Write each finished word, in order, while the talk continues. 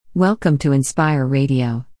Welcome to Enspire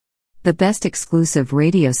Radio, the best exclusive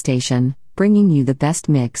radio station, bringing you the best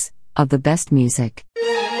mix of the best music.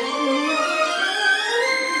 Hit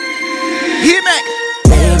me!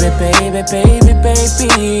 Baby, baby, baby,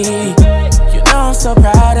 baby, you know I'm so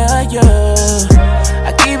proud of you.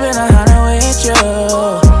 I keep it 100 with you.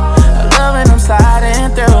 I love when I'm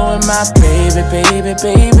sliding through with my baby, baby,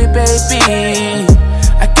 baby, baby.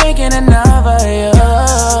 I can't get enough of you.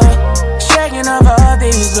 Shaking off all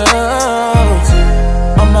these blues.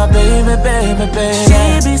 Oh my baby, baby, baby.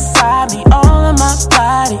 She beside me, all of my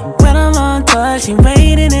body. When I'm on tour, she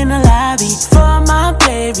waiting in the lobby. For my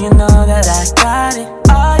babe, you know that I got it.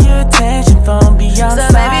 All your attention from beyond. So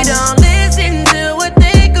baby, don't listen to what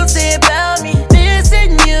they gon' say about me.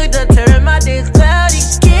 Missing you, don't turn my days cloudy.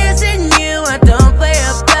 Kissing you, I don't play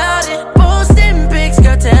about it. Posting pics,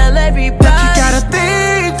 girl, tell everybody. But you got a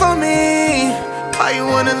thing for me. Why you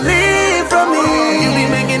wanna leave from me? You be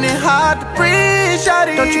making it hard to breathe,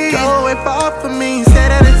 shawty. Don't you go away far from me. Say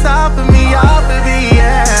that it's all for me, yeah.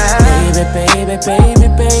 Baby, baby, baby,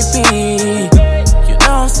 baby, you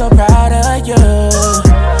know I'm so proud of you.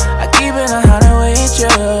 I keep it 100 with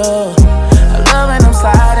you. I love when I'm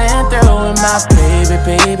sliding through with my baby,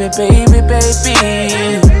 baby, baby,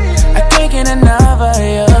 baby. I can't get enough of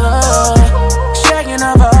you. Shaking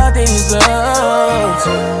off all these blues.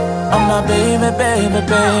 Oh my baby, baby,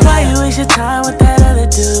 baby. Why you waste your time with that other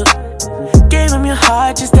dude? Gave him your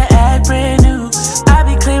heart just to act brand new. I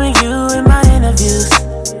be claiming you in my interviews.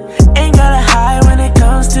 Ain't gotta hide when it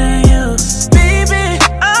comes to you. Baby,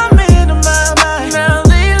 I'm into my mind. Now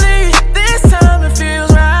lately, this time it feels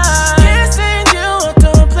right. Kissing you, I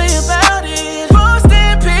don't play about it.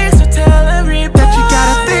 Posting pics to tell everybody that you got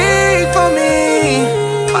a thing for me.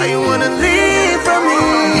 Why you wanna leave from me?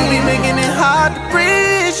 You be making it hard to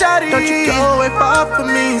breathe, shawty. Don't you go away far from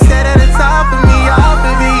me. Say that it's all for me, yeah.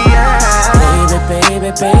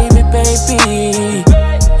 Baby, baby, baby,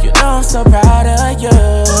 you know I'm so proud of you.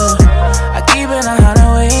 I keep it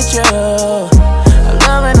 100 with you. I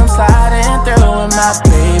love when I'm sliding through with my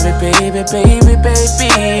baby, baby, baby,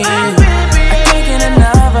 baby. I can't get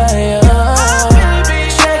enough of you.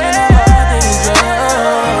 Shaking off all these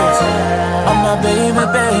blues. Oh my baby,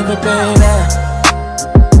 baby, baby.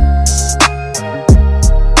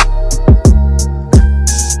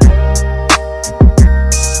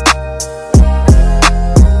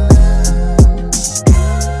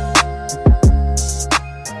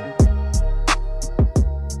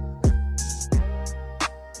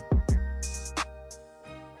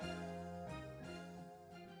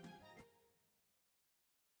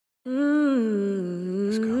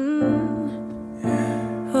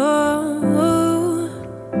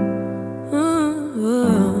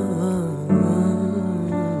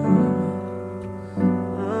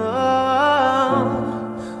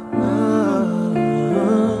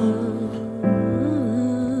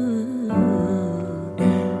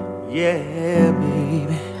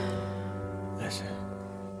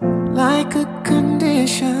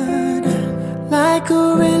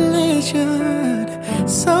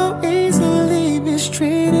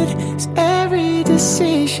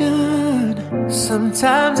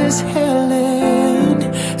 Sometimes it's hell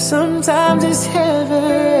and sometimes it's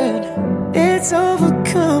heaven. It's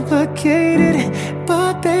overcomplicated,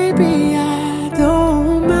 but baby, I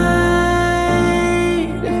don't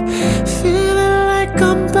mind. Feeling like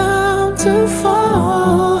I'm bound to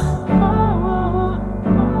fall.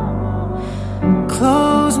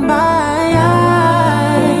 Close my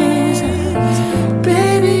eyes,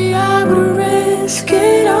 baby, I would risk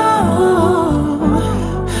it all.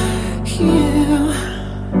 Yeah.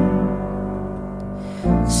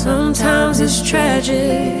 Sometimes it's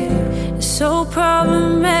tragic, it's so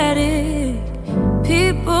problematic.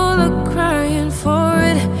 People are crying for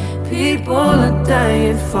it, people are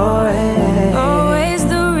dying for it. Always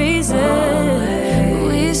the reason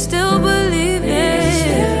we still believe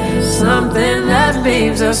it. Something that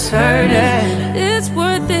leaves us hurting. It's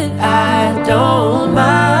worth it, I don't mind.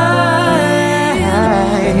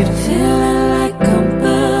 Feeling like I'm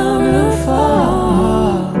bound to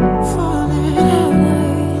fall.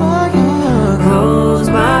 Close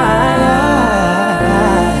my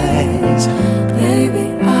eyes, baby,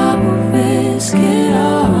 I will risk it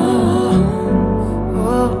all.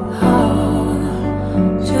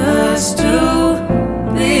 Just to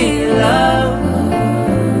be loved,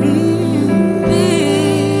 be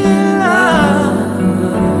loved.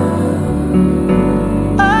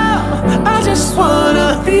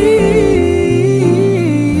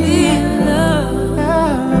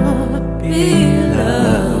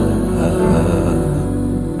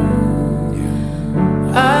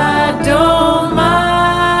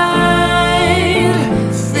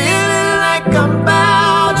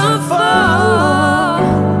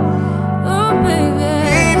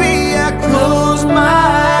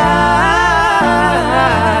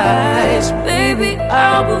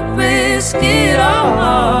 risk it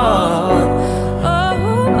all.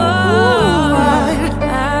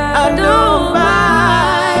 I don't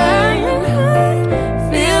mind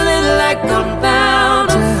feeling like I'm bound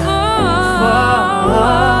to fall.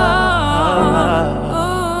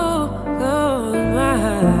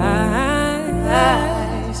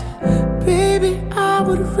 Baby, I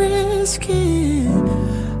would risk it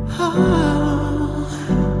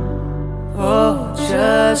all,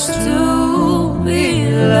 just to be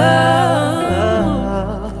loved,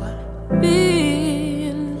 be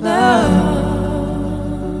in love,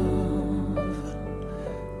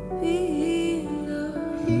 be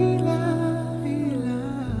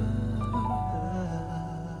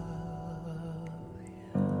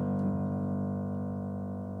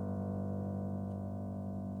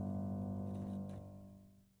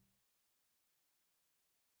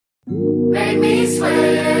Make me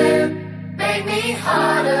sweat, make me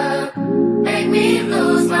harder, make me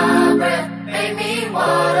lose my breath, make me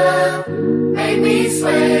water, make me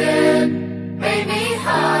sweat, make me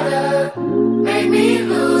harder, make me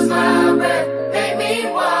lose my breath, make me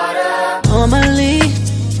water. Normally,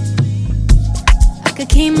 I could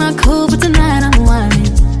keep my cool, but tonight I'm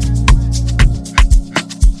whining.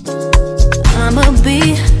 I'ma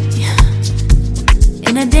be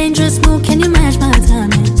in a dangerous mood, can you match my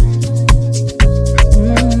timing?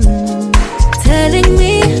 Telling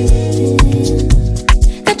me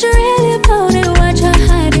that you're really about it, what you're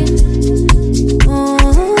hiding.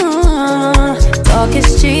 Talk is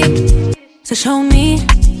cheap, so show me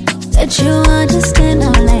that you understand I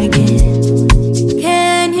like it.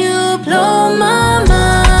 Can you blow my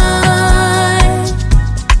mind?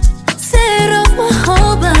 Set off my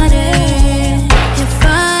whole body. If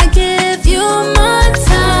I give you my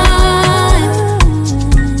time,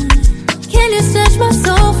 can you snatch my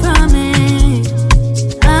soul from me?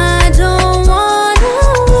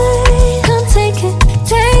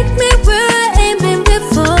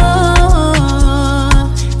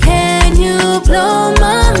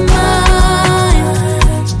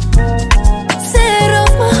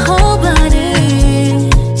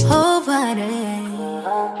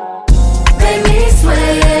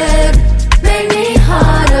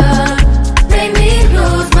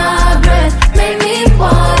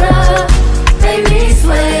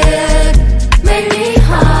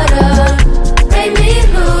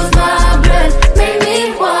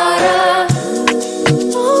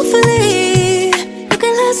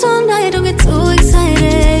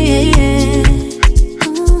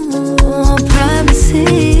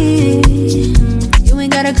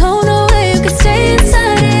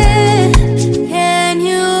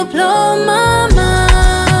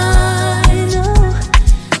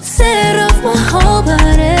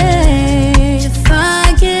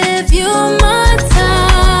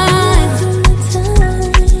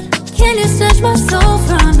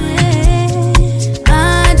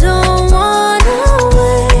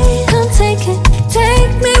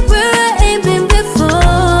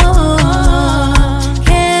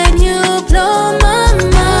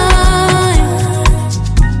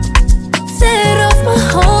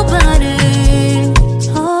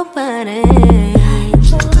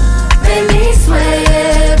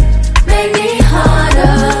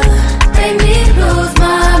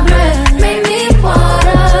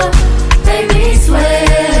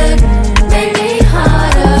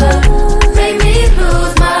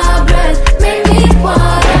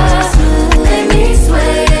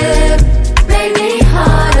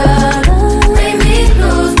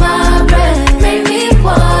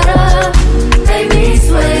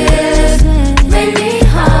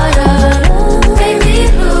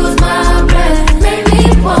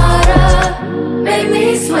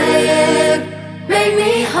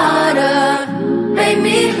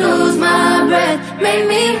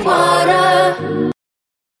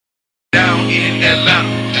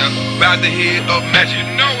 About to hit up match, you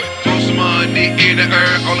know it. Throw some money in the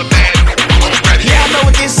air, all the bad. Yeah, I know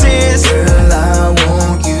what this is. Girl, I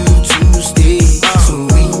want you to stay so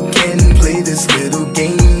we can play this little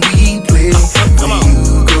game we play. Where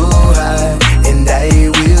you go high and I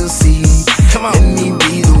will see. Let me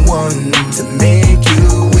be the one to make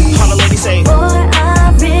you weak. All the ladies say, boy,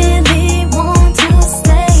 I really want to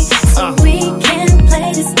stay so we can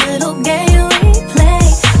play this little game we play.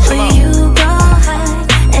 Where you go high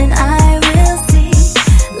and I will see.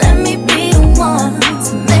 Let me be the one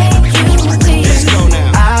to make you weak. Let's go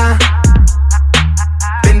now. I've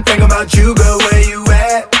been thinking about you, girl, where you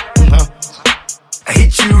at? I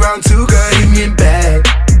hit you round two, girl, hit me back.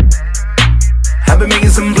 I've been making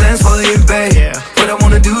some plans for you, babe. What I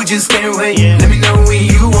wanna do, just can't wait. Let me know when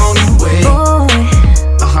you on the way. Boy,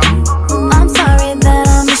 I'm sorry that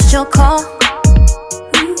I missed your your call.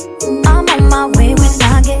 I'm on my way when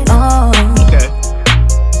I get home. Okay.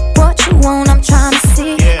 What you want, I'm trying to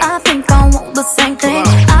see. I think I want the same thing.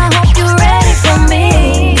 I hope you're ready for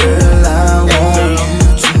me. Girl, I want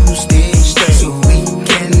you to stay so we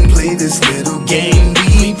can play this little game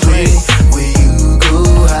we play. Where you go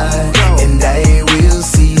high and I will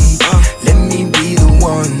see. Let me be the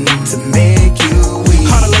one to make you weak.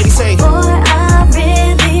 How the lady say? Boy, I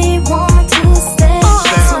really want to stay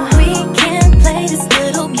so we can play this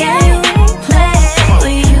little game we play.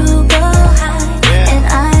 Where you go high and I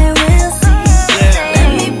will see. Let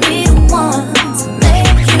me be the one to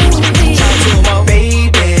make you weak.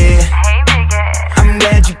 Baby, I'm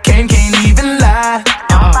glad you came, can't even lie.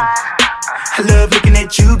 I love looking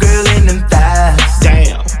at you, girl, in them thighs.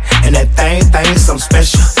 Damn. And that thing, something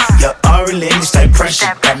special. Your aura, this type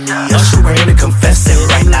pressure. Got me ushering and confessing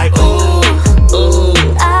right now. Ooh, ooh.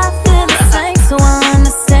 I feel the same, so I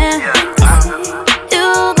understand. You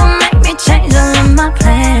gon' make me change all of my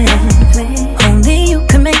plans. Only you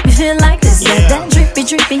can make me feel like this. Like that drippy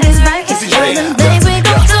is right. And baby, we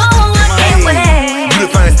gon' do what I can't wait. You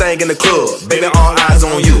the finest thing in the club, baby, all eyes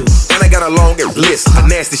on you. And I got a long list of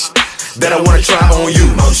nasty shit that I wanna try on you.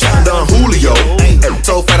 Don Julio,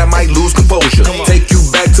 so fat I might lose composure. Take you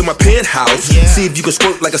back to my penthouse, see if you can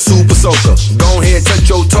squirt like a super soaker. Go ahead, touch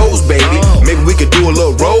your toes, baby. Maybe we could do a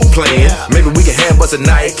little role playing. Maybe we can have us a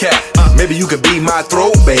nightcap. Maybe you could be my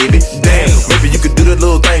throat, baby. Damn, maybe you could do the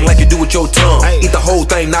little thing like you do with your tongue. Eat the whole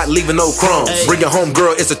thing, not leaving no crumbs. Bring your home,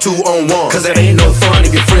 girl, it's a 2-on-1. Cause it ain't no fun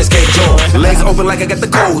if your friends can't join. Legs open like I got the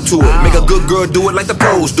code to it. Make a good girl do it like the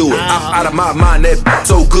pros do it. Out of my mind, that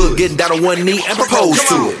so good. Getting down on one knee and propose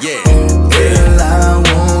to it. Yeah. Girl, I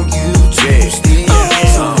want you to stay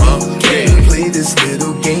so we can play this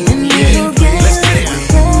little game. Let's get it.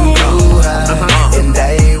 Go high and I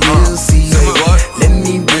will see. Let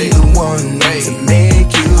me be the one to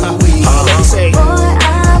make you weak. Boy, I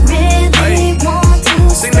really want to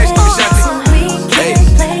Sing next to me, Shanti. so we can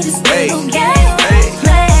play this little game we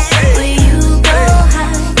play. Where you go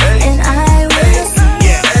high and I will see.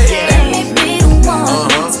 Let me be the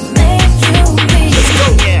one to make you weak.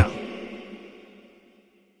 Yeah.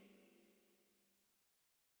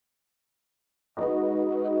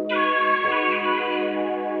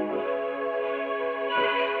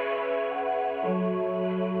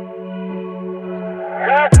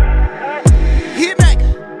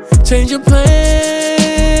 Change your plans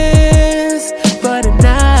for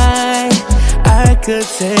tonight. I could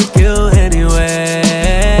take you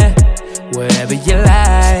anywhere, wherever you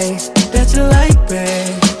like, that you like,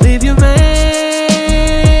 babe. Leave your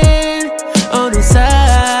man on the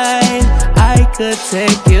side. I could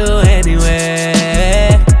take you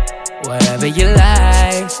anywhere, wherever you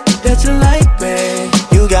like, that you like, babe.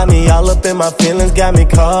 You got me all up in my feelings, got me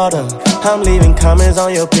caught up. I'm leaving comments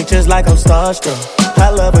on your pictures like I'm starstruck. I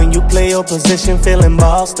love when you play your position, feeling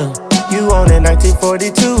Boston. You on it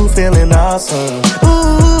 1942, feeling awesome.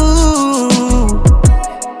 Ooh,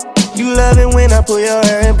 you love it when I pull your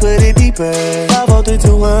hair and put it deeper. 5, 4, 3,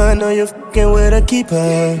 2, 1, know you're fucking with a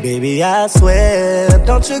keeper. Baby, I swear,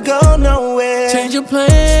 don't you go nowhere. Change your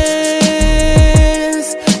plans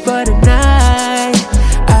for tonight.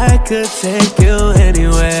 I could take you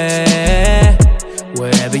anywhere,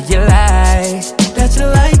 wherever you like, that you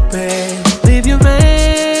like, babe. Leave your man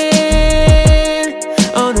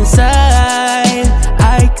on the side.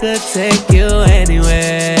 I could take you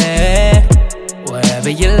anywhere, wherever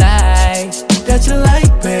you like, that you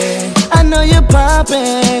like, babe. I know you're poppin'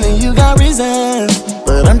 and you got reasons,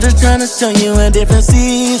 but I'm just tryna show you a different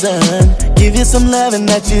season. Give you some loving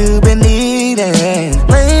that you've been needing.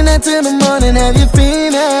 Playing that till the morning, have you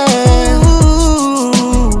feeling? Ooh,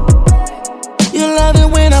 you love it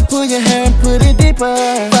when I pull your hair and put it deeper.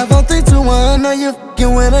 5, 4, 3, 2, 1, know you're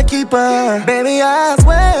fucking with a keeper. Baby, I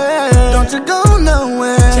swear, don't you go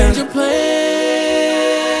nowhere. Change your plans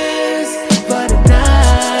for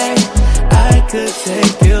tonight. I could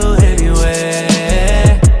take you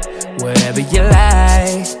anywhere, wherever you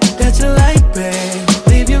like, that you like, babe.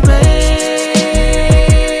 Leave your man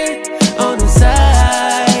on the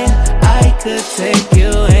side. I could take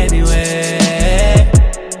you anywhere,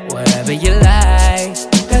 wherever you like,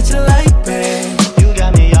 that you like, babe. You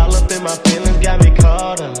got me all up in my feelings, got me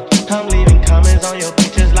caught up. I'm leaving comments on your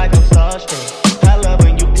pictures like I'm starstruck. I love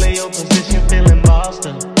when you play your position, feeling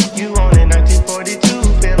Boston. You on it 1942,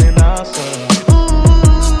 feeling awesome.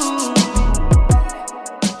 Ooh,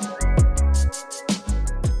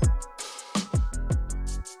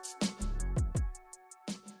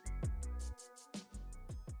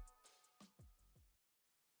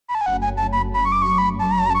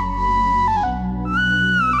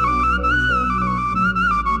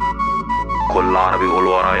 كل عربي قول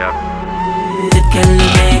ورايا.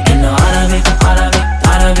 تتكلمي كأنه عربي عربي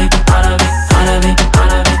عربي عربي عربي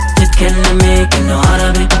عربي. تتكلمي كأنه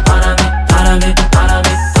عربي عربي عربي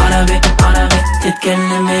عربي عربي عربي.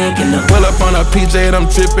 تتكلمي كأنه. Pull up on a PJ and I'm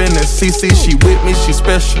trippin'. That's CC, she with me, she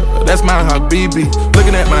special. That's my habibi.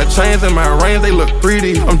 Looking at my chains and my rings, they look 3D.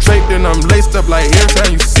 I'm draped and I'm laced up like every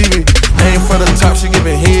time you see me. Aim for the top, she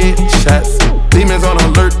giving head shots. Demons on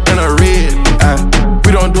alert and a red eye. We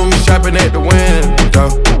don't do shopping at the window.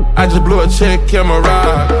 I just blew a check in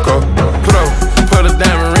Morocco. Put a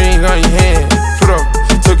diamond ring on your hand.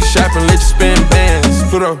 Took a shopping, let you spin bands.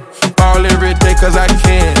 Ball every day cause I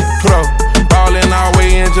can. Ballin' all way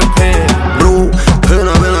in Japan. برو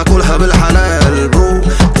هنا بينا كلها بالحلال. برو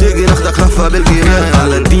تيجي ناخدك لفة بالجمال.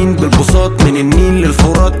 على الدين بالبساط من النيل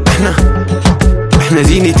للفرات. احنا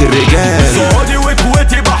زينة الرجال. سعودي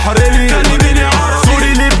وكويتي بحريني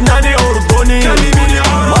سوري لبناني أردني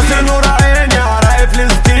مصر نور عيني عراقي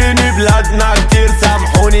فلسطيني بلادنا كتير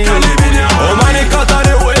سامحوني عماني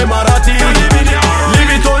قطري وإماراتي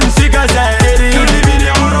ليبي تونسي جزائري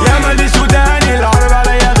يمني سوداني العرب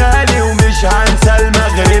عليا غالي ومش هنسى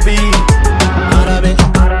المغربي. عربي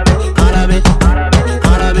عربي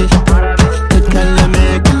عربي.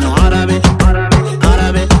 تتكلمي كأنه عربي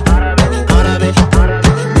عربي عربي.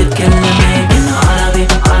 تتكلمي كأنه عربي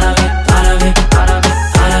عربي عربي عربي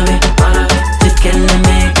عربي عربي.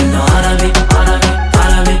 تتكلمي كأنه عربي عربي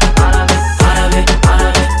عربي عربي عربي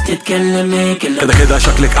عربي. تتكلمي كأنه. كده كده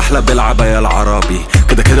شكلك احلى بالعباية العربي.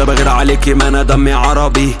 كده كده بغير عليكي ما انا دمي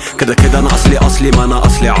عربي. كده كده انا اصلي ما انا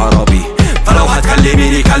اصلي عربي. فلو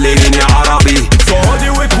هتكلميني كلميني عربي. سعودي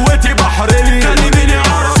وكويتي بحريني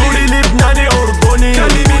سوري لبناني أردني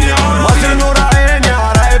مصر نور عيني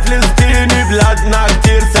عراقي فلسطيني بلادنا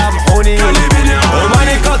كتير سامحوني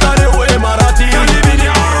عماني قطري وإماراتي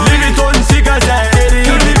ليبي تونسي جزائري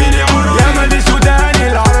يمني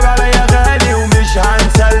سوداني العرب عليا غالي ومش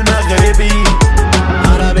هنسى المغربي.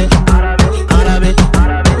 عربي عربي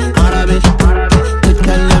عربي.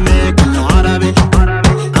 تتكلمي كأنه عربي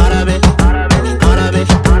عربي عربي.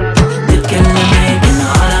 تتكلمي كأنه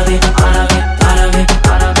عربي عربي عربي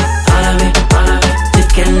عربي عربي عربي.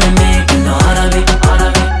 تتكلمي كأنه عربي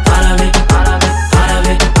عربي عربي عربي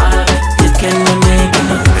عربي عربي. تتكلمي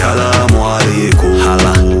كأنه. سلام عليكم.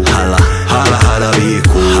 هلا هلا هلا هلا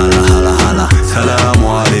بيكم. هلا هلا هلا. سلام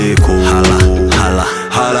عليكم. هلا هلا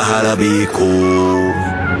هلا هلا بيكم.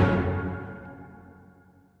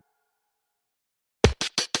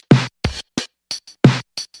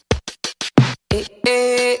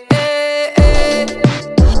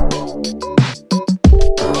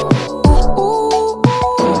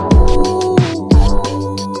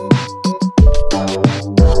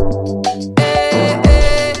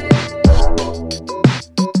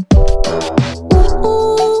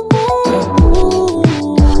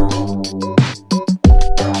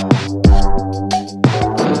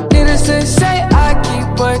 Needless to say, I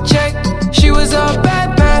keep a check. She was a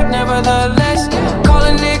bad, nevertheless.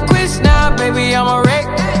 Calling it quits now, baby, I'm a wreck.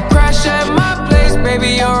 Crash at my place, baby,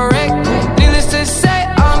 you're a wreck. Needless to say,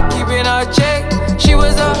 I'm keeping a check. She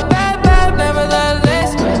was a bad, nevertheless.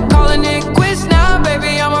 Calling it quits now,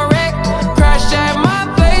 baby, I'm a wreck. Crash at my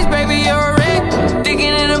place, baby, you're a wreck.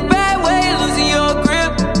 Thinking in a bad way, losing your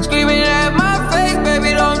grip. Screaming at my face, baby,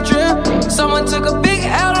 don't trip. Someone took a big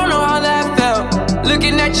L, don't know how that felt.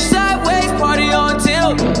 Looking at you sideways, party on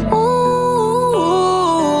tilt. Ooh,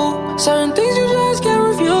 certain things you just can't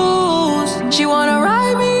refuse. She wanna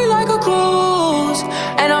ride me like a cruise,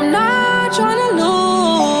 and I'm not trying to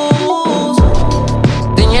lose.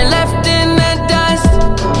 Then you're left in the dust,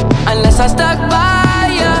 unless I stuck by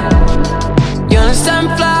ya. You're a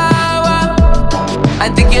sunflower. I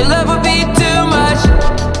think your love would be too much,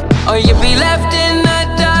 or you'd be left in the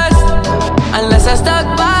dust, unless I stuck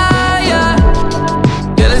by ya.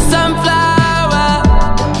 You're the sunflower.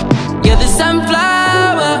 You're the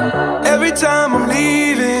sunflower. Every time I'm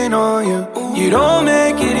leaving on you, you don't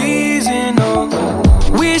make it easy, no.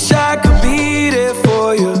 Wish I could be there for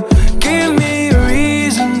you. Give me a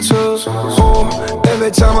reason to. Oh,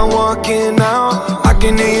 every time I'm walking out, I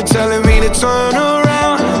can hear you telling me to turn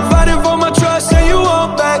around. Fighting for my trust and you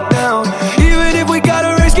won't back down. Even if we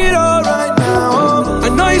gotta risk it all right now. I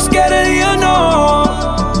know you're scared of the unknown.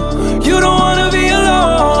 You don't wanna be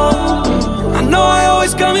alone. I know I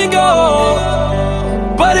always come and go,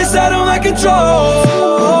 but it's out of my control.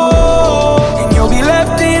 And you'll be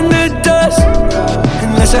left in the dust,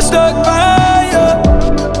 unless I stuck by you.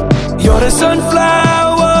 You're the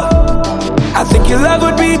sunflower. I think your love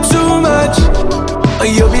would be too much, or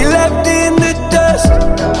you'll be left in the dust,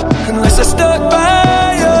 unless I stuck by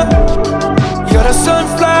you. You're the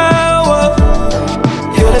sunflower.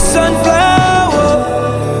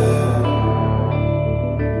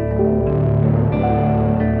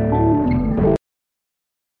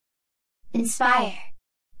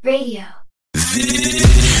 Radio.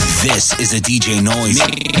 This is a DJ Noise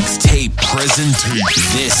mixtape presentation.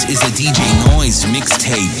 This is a DJ Noise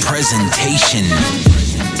mixtape presentation.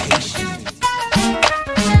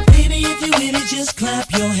 Baby, if you with it, just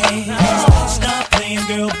clap your hands. Stop playing,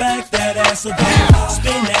 girl, back that ass up.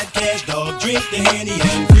 Spend that cash, dog, drink the Henny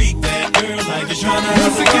and freak that girl like you're trying to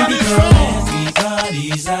have a baby girl.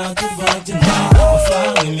 Everybody's out to fuck tonight. My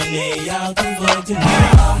fly women, they out to fuck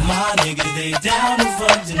tonight. My niggas, they down to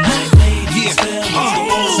fuck tonight.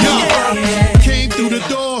 Came through the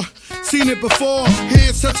door, seen it before.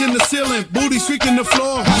 Hands touching the ceiling, booty streaking the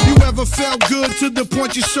floor. Have you ever felt good to the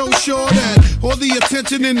point you're so sure that all the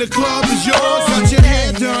attention in the club is yours? Got your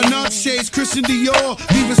hair done up, shades Christian Dior.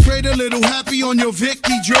 Even straight a little happy on your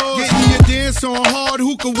Vicky drawers. Getting your dance on hard,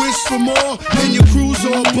 who could wish for more? And your cruise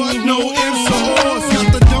all but no ifs or ors.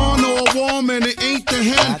 Got the dawn all warm and it ain't the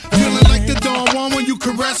hen. Feeling like the dawn warm when you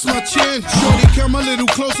caress my chin. Shorty, come a little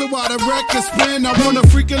closer while the record spin. I wanna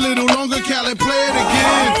freak a little longer, Cali, play it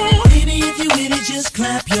again. Baby, if you with it, just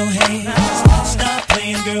clap your hands. Stop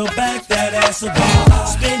playing, girl, back that ass up.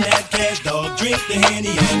 Spend that cash, dog, drink the Henny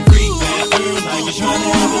and freak that girl like you're trying to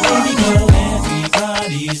have a baby girl.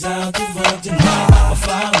 Everybody's out to fuck tonight. My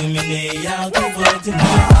fly women, they out to fuck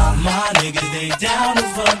tonight. My niggas, they down to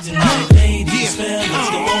fuck tonight. Ladies, fellas,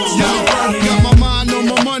 the most. Got my mind on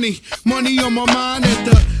my money, money on my mind at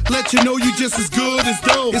the let you know you just as good as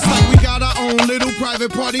dope. It's like we got our own little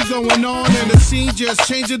private party going on, and the scene just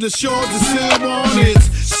changing the shores to still on.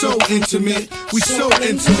 It's so intimate, we so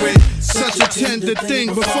into it. Such a tender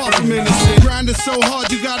thing, but far from innocent. Grinding so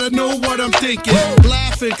hard, you gotta know what I'm thinking.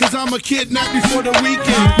 Laughing, cause I'm a kidnapped before the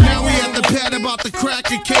weekend. Now we at the pad about the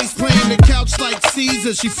cracker case, playing the couch like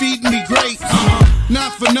Caesar, she feeding me grapes.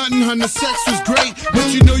 Not for nothing, honey, sex was great,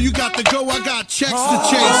 but you know you got to go, I got checks to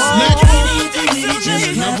chase.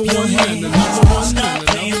 Just clap your hands. Stop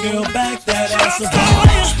playing, girl, back that ass up.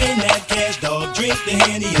 Spend that cash, dog, drink the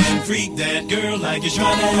Henny and freak that girl like you're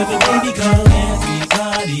trying to have a baby girl.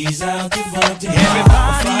 Everybody's out to fuck tonight.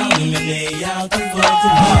 My fly women, they out to fuck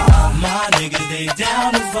tonight. My niggas, they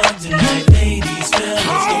down to fuck tonight. Ladies,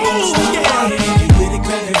 fellas, the most stop. You with it,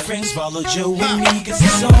 grab your friends, follow Joe and me, cause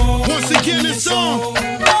it's on. Once again, it's on.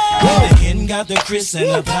 The hen got the Chris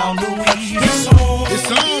and a pound of weed. It's on.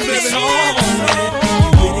 It's on, baby. It's on. You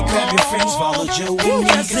with it, grab your friends, follow Joe and me,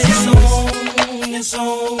 cause it's on. It's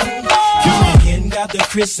on. The hen got the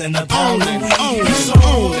Chris and a pound of weed. It's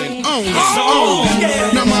on. It's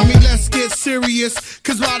on. Now, mommy, let's get serious,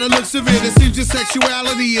 cause by the looks of it, it seems your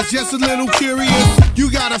sexuality is just a little curious.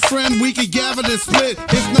 You got a friend, we can gather and split.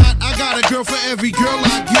 If not, I got a girl for every girl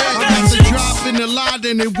I get. I got the drop in the lot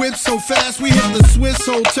and it whips so fast. We hit the Swiss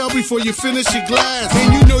Hotel before you finish your glass.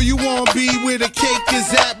 And you know you won't be where the cake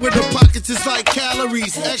is at, where the pockets is like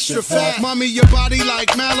calories, extra fat. Mommy, your body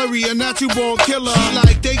like Mallory, a natural born killer. She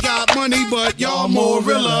like they got money, but y'all more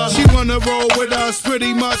realer. She wanna roll with us,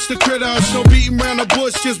 pretty much the critter. So beating around the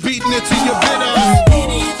bush, just beating it till you're bitter.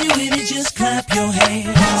 Baby, if you with it, just clap your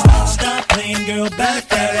hands. Stop playing, girl, back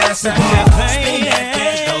that ass up. Spend that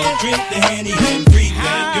cash, dog, drink the Henny and freak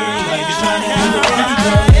that girl like you're trying to have a baby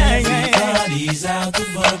girl. Everybody's out to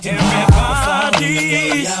fuck tonight. My fly women,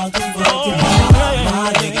 they out to fuck tonight.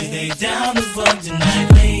 My niggas, they down to fuck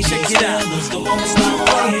tonight. Ladies, fellas, the most stop.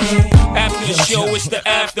 After the show, it's the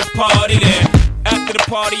after party then. After the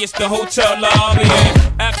party, it's the hotel lobby. Then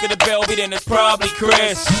after the Belby, then it's probably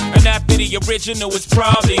Chris. And after the original, it's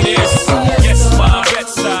probably this. Yes, my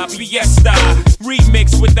Bed-Stuy, Fiesta.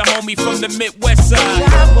 Remix with the homie from the Midwest side.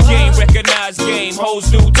 Game recognized, game hoes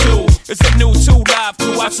do too. It's a new 2 Live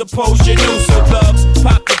crew, I suppose you knew. So thugs,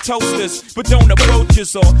 pop the toasters, but don't approach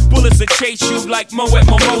us. Or bullets that chase you like Moet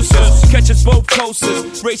Mimosas. Catch us both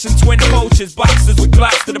coasters, racing twin poachers. Boxers with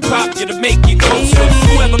glocks to the pop you to make you closer.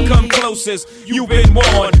 Whoever come closest, you been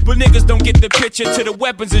warned, but niggas don't get the picture till the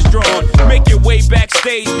weapons is drawn. Make your way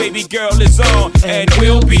backstage, baby girl is on, and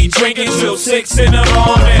we'll be drinking till 6 in the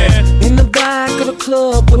morning. In the back of the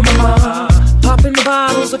club with my mom, popping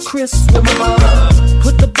bottles of Chris with my mom.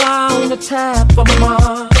 Put the bar on the tab for my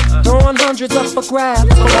mom, throwing hundreds up for grabs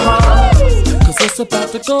for my mom. Cause it's about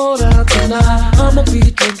to go down tonight. I'ma be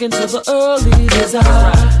drinking till the early days.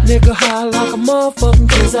 Nigga high like a motherfucking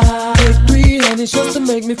kiss. Take 3 Hennies just to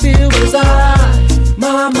make me feel desire.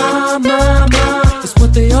 My, it's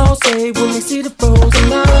what they all say when they see the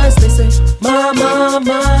frozen eyes. They say, my.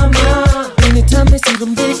 Anytime they see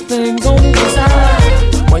them big things on the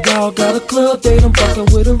side. Why y'all got a club date, I'm fucking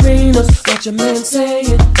with arenas. Got your man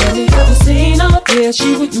saying, tell me, have you seen her? Yeah,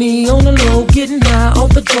 she with me on the low, getting high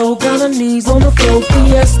off the dough. Got her knees on the floor,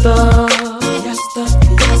 fiesta. Fiesta,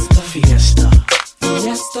 fiesta, fiesta,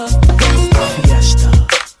 fiesta, fiesta,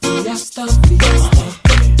 Fiesta, fiesta.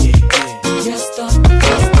 Fiesta,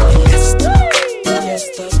 fiesta.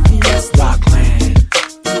 Fiesta, fiesta. Rockland.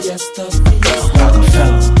 Fiesta, fiesta.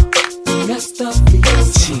 Rockefeller. Fiesta,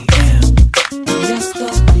 fiesta. TM. Fiesta,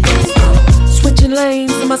 fiesta. Switching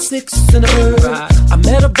lanes in my 6 and a bird. I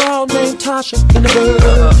met a ball named Tasha in the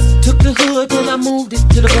bird. Took the hood and I moved it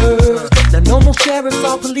to the bird. Now no more sheriffs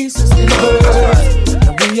or police in the bird.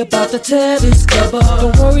 Now we about to tear this club up.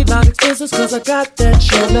 Don't worry about expenses cause I got that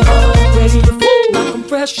shoulder. Ready to fool like I'm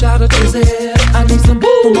fresh out of prison. I need some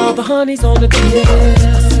boo from all the honeys on the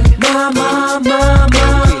DM. My, my, my,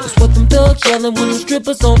 my. That's what them thugs yelling when the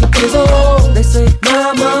strippers on the prison. They say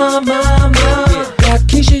my, my, my, my. Got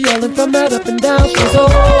Keisha yelling from that up and down she's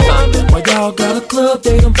on. While y'all got a club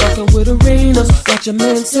date, I'm fucking with arenas. Got your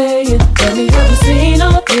man saying, tell me have you seen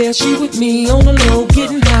her? Yeah, she with me on the low,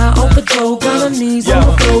 getting high off the dough. Got her knees on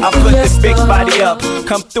the floor. I put this big body up,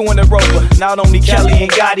 come through in the Rover. Not only Kelly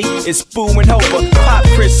and Gotti, it's Boo and Hover. Pop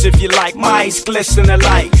Chris if you like, my eyes glisten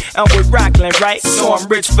alike. I'm with Rockland, right? So I'm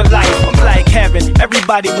rich for life. I'm like heaven,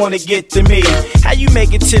 everybody wanna get to me. How you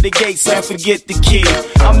make it to the gates and forget the key?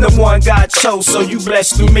 I'm the one God chose, so you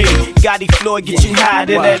blessed through me. Gotti Floyd get you high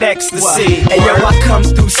to that ecstasy. Hey yo, I come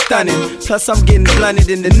through stunning. Plus I'm getting blunted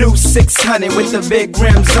in the new 600 with the big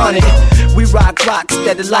rims on it. We rock rocks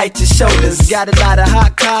that'll light your shoulders. Got a lot of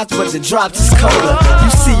hot cars, but the drops is colder. You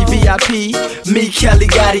see VIP, me, Kelly,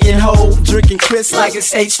 Gotti, and Ho, drinking Chris like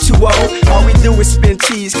it's H2O. All we do is spin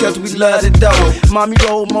cheese cause we love the dough. Mommy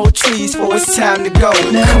roll more trees for it's time to go.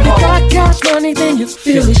 Now come if you on. got cash money, then you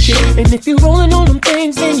feel the shit. And if you rolling on them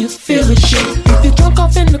things, then you feel the shit. If you drunk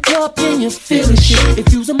off in the club, then you feel the shit.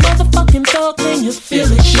 If you's a motherfucking thug, then you feel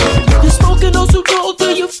the shit. If you're smoking those who roll,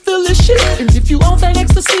 then you feel the shit. And if you on that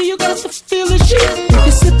ecstasy, you got to feel the shit. If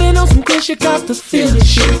you're sipping on some Chris, you got to feel the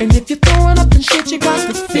shit. And if you're throwing up and shit, you got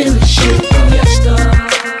to feel the shit. Fiesta,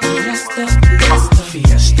 fiesta, fiesta,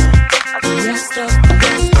 fiesta, fiesta,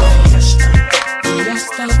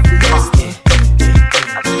 fiesta, fiesta,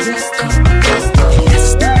 fiesta.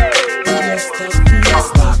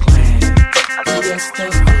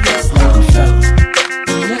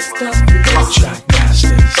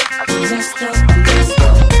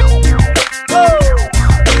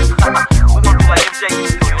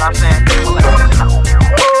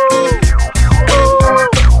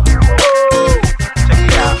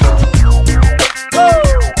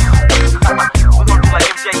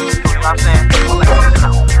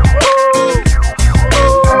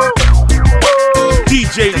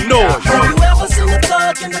 DJ Noise. Have you ever seen a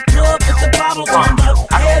thug in the club with the bottle turned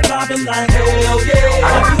up, head bobbing like hell yeah?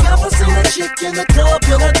 Have you ever seen a chick in the club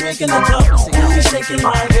with a drink in the cup, booty shaking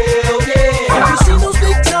like hell yeah? Have you seen those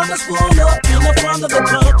big timers pull up in the front of the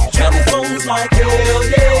club, 24s like hell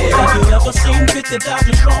yeah? Have you ever seen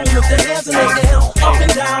 50,000 strong with their hands in the air, up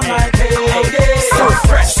and down like hell yeah? So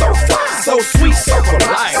fresh, so fly, so sweet, so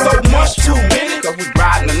polite, so much too many, cause we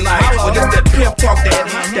riding the night. But it's that pimp talk,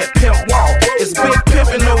 that pimp walk. It's big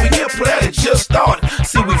pimpin' over here, player that just started.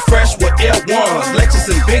 See, we fresh with L1s, Lexus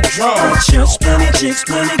and big drums. Church, plenty chicks,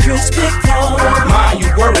 plenty Chris, big fun. Mind you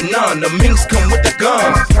worry none, the minks come with the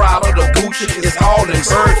guns. Proud of the Gucci, it's all in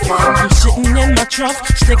bird fun. I'm sitting in my trunk,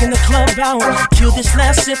 sticking the club out. Kill this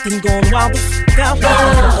last sip and going wild the f***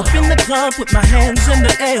 out. Up in the club with my hands in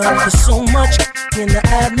the air. There's so much in the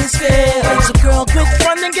atmosphere. So girl, quick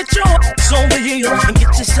front and get your over here. And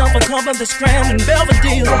get yourself a cup of this Grand and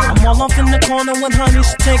Belvedere. I'm all off in the corner when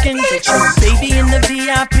honey's taking pictures. Baby in the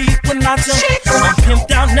VIP with lots of. I'm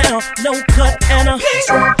pimped out now, no cut and a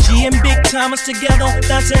G and big timers together,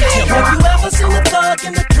 that's it. Have you ever seen a thug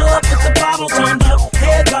in the club with the bottle turned up,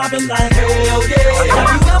 head bobbing like hell yeah?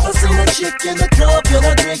 Have you ever seen a chick in the club with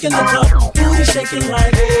a drink in the cup, booty shaking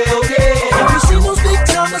like hell yeah? Have you seen those big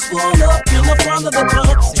timers pull up in the front of the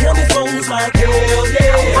club, 24s like hell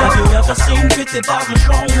yeah? Have you ever seen 50,000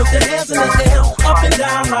 strong with their hands in the air, up and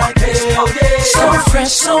down like hell yeah? So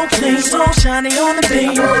fresh, so clean, so shiny on the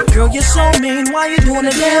beam. Girl, you're so mean, why you doing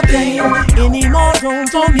the damn thing? Any more room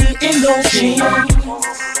for me in those jeans?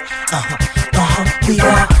 We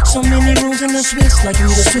got so many rooms in the Swiss, like we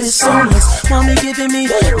the Swiss owners. Mommy giving me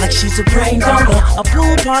like she's a brain donor. A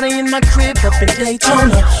pool party in my crib up in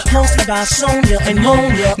Daytona, hosted by Sonia and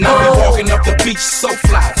Monia. Now we walking up the beach, so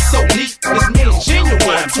fly, so neat. It's me and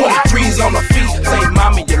Genuine, 23s on my feet. Say,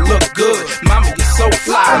 mommy, you look good. Mommy, you're so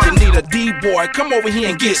fly. You need a D-boy, come over here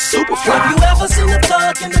and get super fly. Have you ever seen a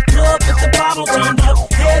thug in the club with the bottle turned up,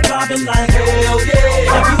 head bobbing like hell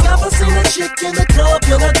yeah? Have you ever seen a chick in the club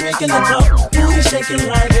with a drink in the cup, booty shaking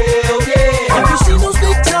like hell yeah? Have you seen those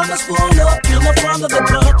big timers pull up in the front of the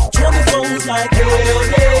club, 24s like hell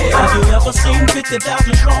yeah? Have you ever ever seen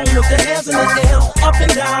 50,000 strong with their hands in the air, up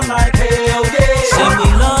and down like hell yeah? And we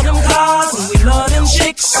love them cars, and we love them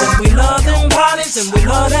chicks, and we love them parties, and we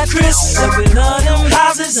love that Chris, and we love them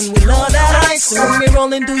houses, and we love that ice. And when we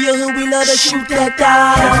rollin' through your hood, we love to shoot that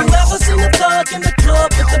dice. Have you ever seen a thug in the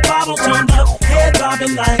club with the bottle turned up, head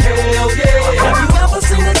bobbing like hell yeah? Have you ever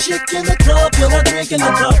seen a chick in the club with a drink in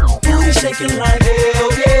the cup, booty shaking like hell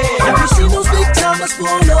yeah? Have you seen those big timers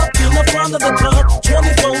pull up in the front of the club,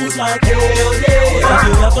 24s like hell yeah? Have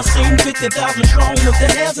you ever seen 50,000 strong with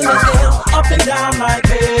their hands in the air, up and down like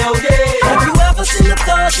hell yeah? Have you ever seen a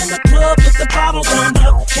thug in the club with the bottle turned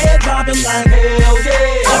up, head bobbing like hell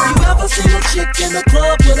yeah? Have you ever seen a chick in the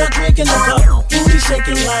club with a drink in the cup, booty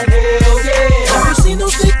shaking like hell yeah? Have you seen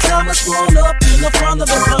those big timers pull up in the front of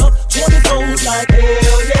the club, 24s like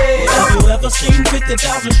hell yeah? Have you ever seen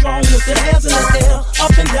 50,000 strong with their hands in the air,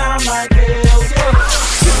 up and down like hell yeah?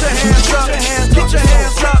 Get your hands up, get your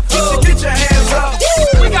hands up, get your hands up.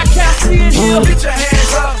 We got Cassie in here. Get your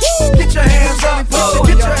hands up, get your hands up,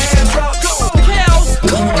 get your hands up. Hells,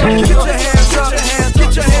 get your hands up,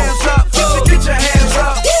 get your hands up, get your hands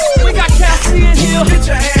up. We got Cassie in here. Get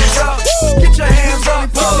your hands up, get your hands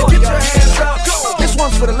up, get your hands up. This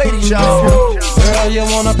one's for the ladies, y'all. Girl, you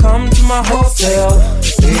wanna come to my hotel?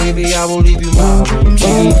 Baby, I will leave you my room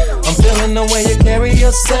key. I'm feeling the way you carry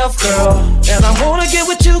yourself, girl, and I wanna get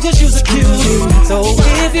with you cause you're so cute. So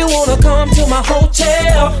if you wanna come to my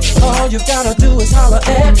hotel, all you gotta do is holler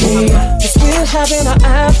at me. Cause we're having an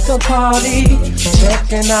after party,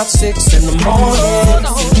 checking out 6 in the morning.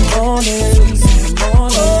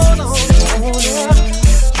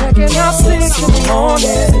 Checking out 6 in the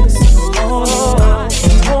morning.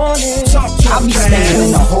 I'll be staying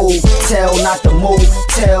in the hotel, not the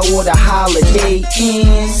motel or the Holiday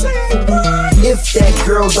Inn. If that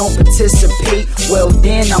girl don't participate, well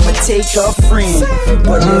then I'ma take a friend.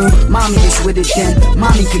 But if mommy is with it, then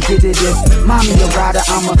mommy could get it. If mommy a rider,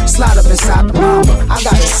 I'ma slide up inside the mama. I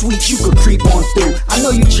got a suite you could creep on through. I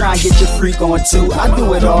know you try and get your freak on too. I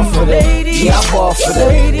do it all for them. Yeah, I ball for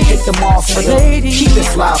them. Hit them all for them. Keep it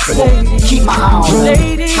fly for them. Keep my eye on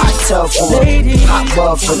them. Hot tub for them. Hot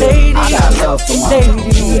bub for them. I got love for my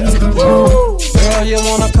Girl, you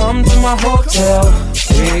wanna come to my hotel?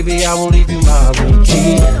 Baby, I will leave you my room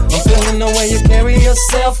key. I'm feeling the way you carry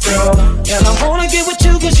yourself, girl, and I wanna get with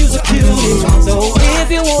you cause you're so cute. So if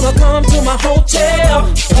you wanna come to my hotel,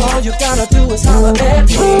 all you gotta do is holler at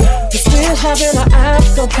me. Cause we're having an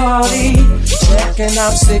after party, checking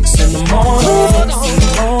out 6 in the morning.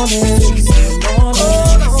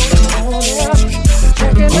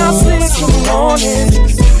 Checking out 6 in the morning.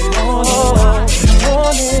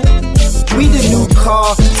 We the new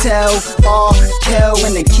cartel, Kel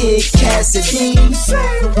and the Kid Cassidy.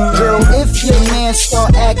 Girl, if your man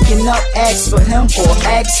start acting up, ask for him or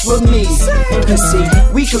ask for me. Cause see,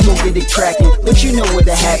 we could go get it crackin', but you know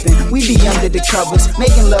what'll happen. We be under the covers,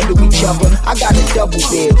 making love to each other. I got a double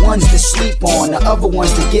bed, one's to sleep on, the other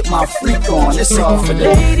one's to get my freak on. It's all for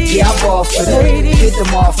them. Yeah, I ball for them. Hit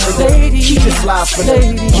them off for them. Keep it fly for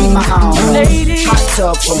them. Keep my eye on them. Hot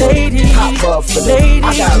tub for them. Hot bub for them.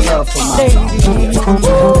 I got love for my Girl,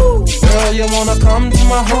 you wanna come to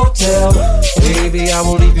my hotel? Baby, I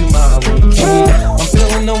will leave you my room key. I'm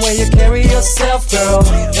feeling the way you carry yourself, girl,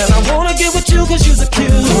 and I wanna get with you cause you're so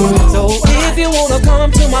cute. So if you wanna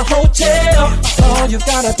come to my hotel, all you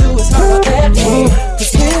gotta do is holler at me.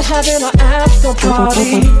 Cause we're having an after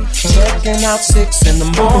party, checking out 6 in the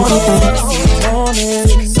morning.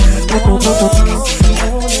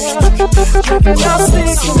 Checking out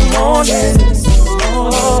 6 in the morning.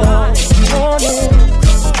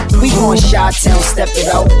 We gon' Chi-Town, step it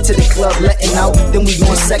out to the club, letting out. Then we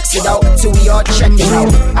gon' sex it out till we all checking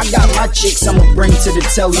out. I got my chicks I'ma bring to the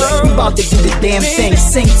telly. We bout to do the damn thing,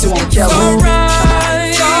 sing to them, Kelly.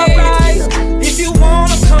 Alright, if you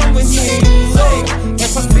wanna come with me,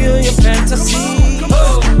 if I feel your fantasy,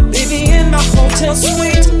 baby in my hotel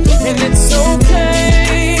suite, and it's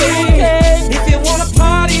okay. If you wanna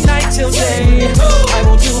party night till day, I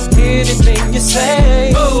will do anything you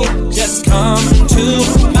say. Just come to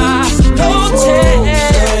my hotel.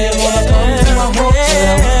 You wanna come to my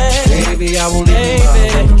hotel? Baby, I will leave it.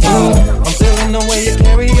 I'm feeling the way you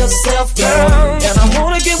carry yourself, girl, and I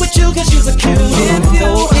wanna get with you cause you're so cute.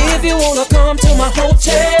 So if you wanna come to my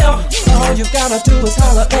hotel, all you gotta do is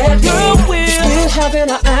holler at me. Cause we're having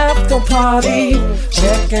an after party,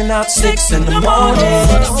 checking out 6 in the morning.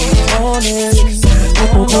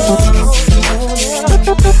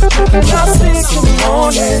 Checking out 6 in the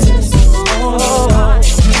morning.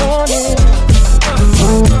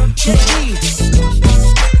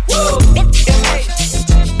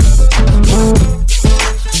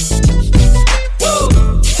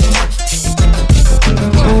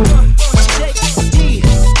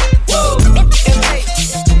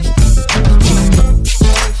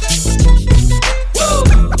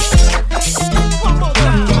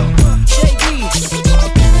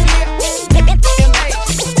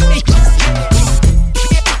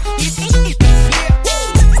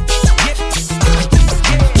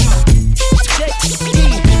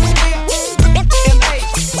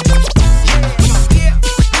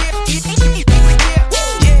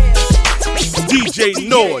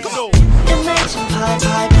 Noise. Imagine pie,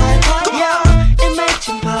 pie, pie, pie, yeah.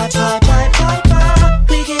 Imagine pie, pie, pie, pie, pie.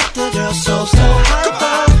 We get the girls so high,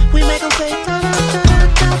 pie. We make them say da da da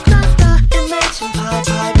da da da. Imagine pie,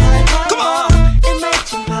 pie, pie, pie. Come on.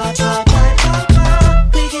 Imagine pie, pie, pie, pie,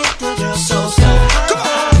 pie. We get the girls so high,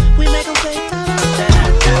 pie. We make them say da da da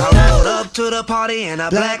da. I rolled up to the party in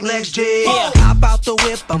a black Lex G. Hop out the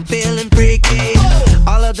whip, I'm feeling freaky.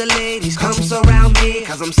 All of the ladies come surround me,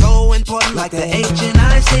 cause I'm so important like the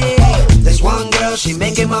HNIC. There's one girl, she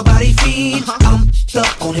making my body feel. I'm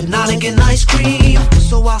up on hypnotic and ice cream.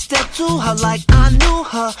 So I stepped to her like I knew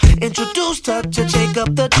her. Introduced her to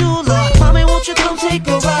Jacob the jeweler. Mommy, won't you come take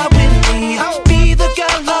a ride with me? I'll be the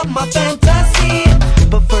girl of my fantasy.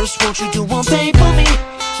 But first, won't you do one thing for me?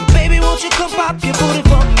 Baby, won't you come pop your booty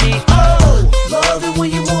for me? Oh, love it when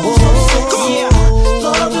you move so sexy.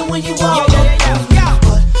 Love it when you walk up on me.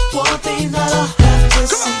 But one thing that I have to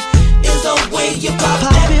see is the way you pop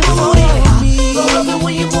that booty. Love it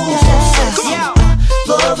when you move so sexy.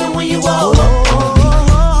 Love it when you walk up on me.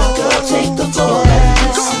 Now girl, take the floor,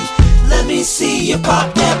 let me see you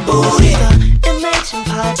pop that booty. Imagine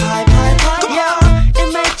pie, pie, pie, pie, yeah.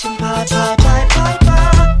 Imagine pie, pie, pie, pie,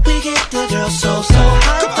 pie. We get the girls so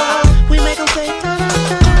high, pie. We make them say da da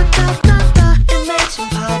da da da da. Imagine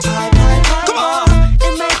pie, pie, pie, pie. Come on.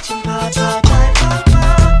 Imagine pie, pie, pie, pie,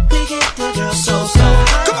 pie. We get the girls so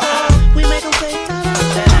high, pie. We make them say da da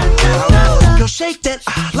da da da. Girl, shake that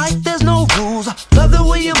like there's no rules. Love the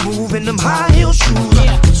way you move in them high heel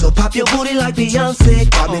shoes. So pop your booty like Beyonce.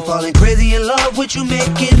 Got me falling crazy in love with you,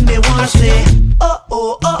 making me wanna say, oh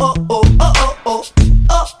oh oh oh oh oh oh oh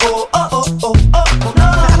oh oh oh oh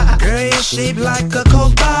oh. Girl, you're shaped like a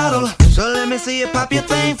Coke bottle, so let me see you pop your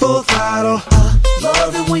thing full throttle.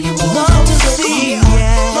 Love it when you move, love to see,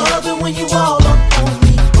 yeah. Love it when you all up on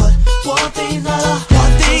me, but one thing I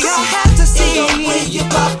have to see is the way you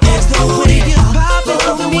pop that booty.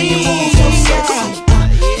 Love it when you move so sexy.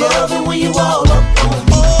 Love it when you all up on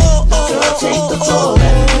me. Girl, take the floor,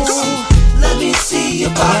 let me see you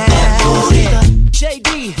pop that booty.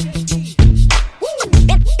 JD,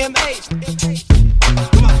 MH,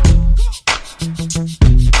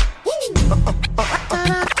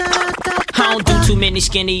 I don't do too many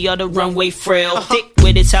skinny or the runway frail. Thick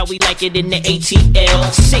with it's how we like it in the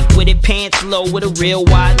ATL. Sick with it, pants low with a real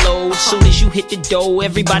wide load. Soon as you hit the dough,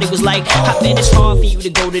 everybody was like, I bet it's hard for you to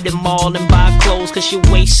go to the mall and buy clothes, cause your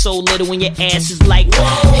waist so little when your ass is like,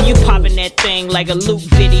 and you popping that thing like a Luke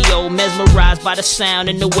video. Mesmerized by the sound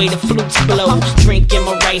and the way the flutes blow. Drink in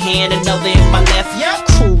my right hand, another in my left.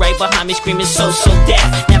 Crew right behind me screaming so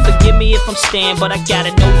deaf. Now forgive me if I'm staying, but I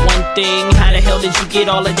gotta know one thing. How the hell did you get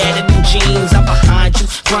all of that in them jeans? I'm behind you,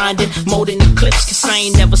 grinding, molding the clips, cause I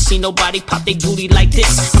ain't never seen nobody pop their booty like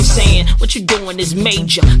this. I'm saying, what you doing is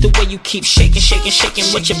major. The way you keep shaking, shaking, shaking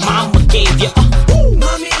what your mama gave you.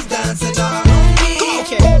 Mommy's dancing all on me.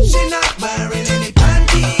 She not wearing any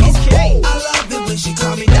panties. I love it when she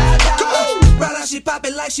call me Dada. Right now she pop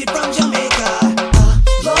it like she from Jamaica.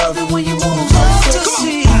 Love it when you move so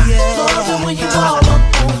sexy. Love it when you all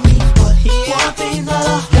up on me. But one thing that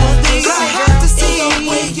I have to see is the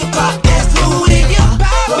way you pop that booty.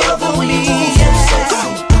 Love it when you move so sexy.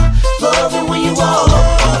 Love it when you all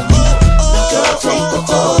up on me. Now girl, take the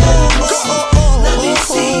floor, let me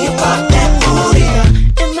see you pop that booty.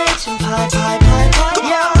 Imagine pie, pie, pie, pie,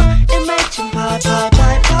 yeah. Imagine pie, pie,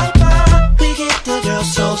 pie, pie, pie. We get the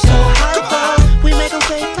girls so high, pie. We make them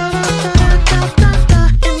say da da da da da da.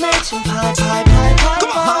 Imagine pie, pie, pie, pie,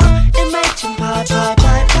 pie. Imagine pie, pie,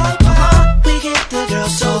 pie, pie, pie. We get the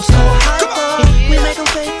girls so high, pie. We make them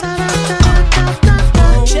say da da da da da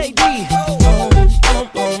da. JD.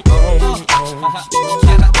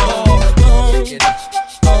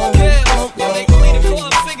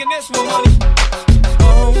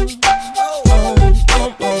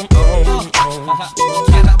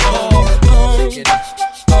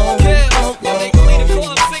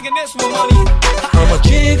 I'm a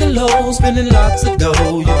gigolo, spending lots of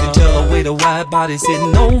dough. You can tell the way the wide body's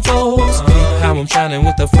sitting on foes. How I'm shining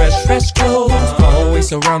with the fresh clothes. Always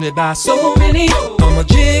surrounded by so many. I'm a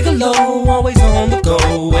gigolo, always on the go.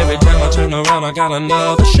 Every time I turn around, I got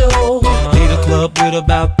another show. Lead a club with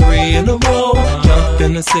about 3 in a row. Jump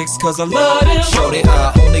in the 6 cause I love it. Shorty,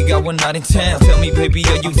 I only got one night in town. Tell me, baby,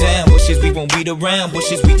 are you down? Bushes, we won't beat around.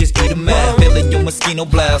 Bushes, we just eat them out. Feeling your mosquito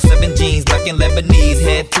blouse. 7 jeans, black and Lebanese.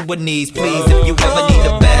 Head to her knees, please. If you ever need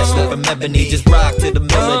a bachelor from ebony, just rock to the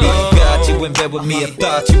melody. Got you in bed with me, I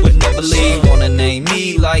thought you would never leave. Wanna name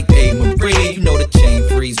me like A. Marie. You know the chain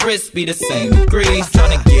freeze, wrists be the same degrees.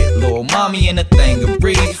 Tryna get little mommy in a thing of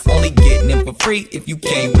breeze. Only getting it for free if you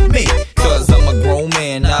came with me. Cause I'm a grown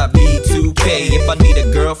man, I be 2K. If I need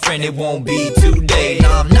a girl girlfriend, it won't be today.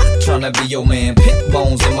 Nah, I'm not tryna be your man. Pimp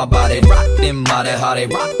bones in my body, rock them body, how they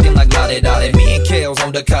rock them like la-de-da-de. Me and Kale's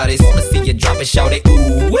on the cottage, wanna see you drop it, shout it,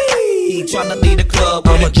 ooh wee. Tryna lead the club.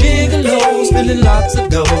 I'm a gigolo, spending lots of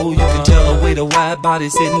dough. You can tell the way the wide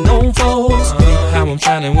body's sitting on foes. How I'm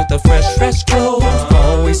shining with the fresh clothes.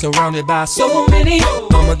 Always surrounded by so many.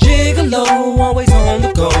 I'm a gigolo, always on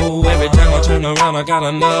the go. Every time I turn around, I got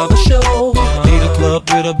another show. Lead a club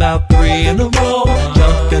with about 3 in a row.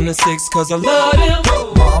 Jump in the 6 cause I love them.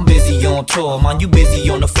 Ma, I'm busy on tour, man, you busy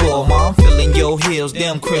on the floor. Ma, I'm feeling your heels,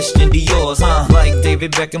 them Christian Dior's, huh? Like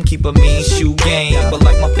David Beckham, keep a mean shoe game. But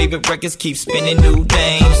like my favorite records, keep spinning new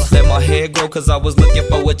dames. Let my hair grow cause I was looking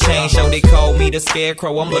for a change. So they call me the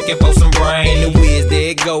scarecrow, I'm looking for some brain. The whiz,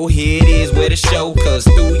 there it go, here it is, where the show. Cause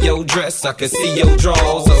through your dress, I can see your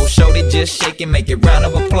drawers. So show they just shake and make it round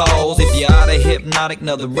of applause. If you're out of hypnotic,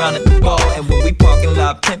 another round at the bar. And when we parking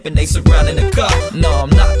lot pimping, they surrounding the car. No, I'm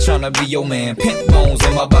not tryna be your man. Pimp bones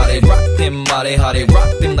in my body, rock them body, how they rock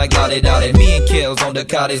them like la-de-da-de. Me and Kale's on the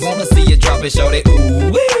cottage, wanna see you drop it, show they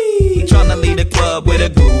ooh wee. Tryna lead the club with a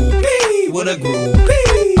groupie, with a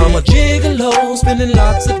groupie. I'm a gigolo, spending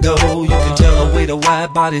lots of dough. You can tell the way the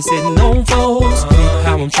wide body's sitting on foes.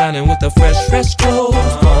 How I'm shining with the fresh clothes.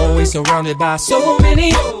 Always surrounded by so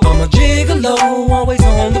many. I'm a gigolo, always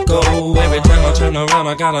on the go. Every time I turn around,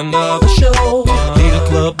 I got another show. Lead a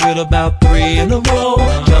club with about 3 in a row.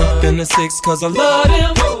 Jump in the 6 cause I love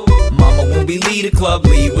them. Mama, when we leave the club,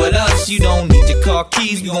 leave with us. You don't need your car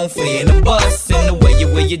keys, we gon' flee in the bus. And the way you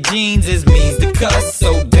wear your jeans is means to cuss.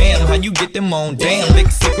 So damn, how you get them on? Damn, big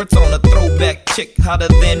secrets on a throwback chick, hotter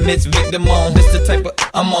than Miss Victim on. This the type of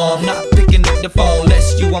I'm on, not picking up the phone.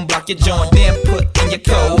 Lest you unblock your joint, then put in your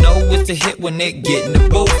code. Know it's a hit when it get in the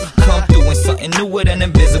booth. Come through in something new with an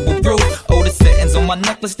invisible proof. Oh, the settings on my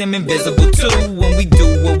necklace, them invisible too. When we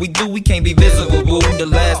do what we do, we can't be visible, boo. The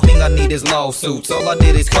last thing I need is lawsuits. All I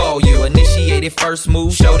did is call you. Initiated first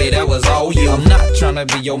move, showed it that was all you. I'm not tryna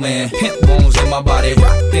be your man. Pimp bones in my body,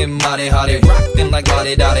 rock them body, how they rock them like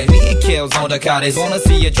la-de-da-de. Me and Kale's on the cottage, wanna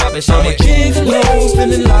see you drop it, show I'm a gigolo,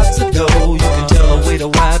 spending lots of dough. You can tell the way the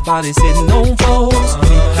wide body's sitting on foes.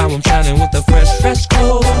 How I'm shining with the fresh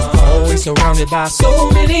clothes. Always surrounded by so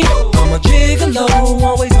many. I'm a gigolo,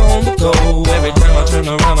 always on the go. Every time I turn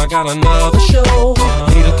around, I got another show.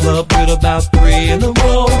 Lead a club with about 3 in a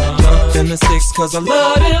row. Jump in the 6 cause I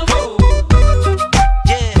love them.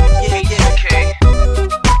 Okay.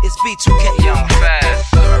 It's B2K, young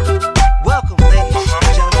fast. Welcome, ladies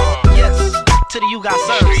and gentlemen. Yes, to the You Got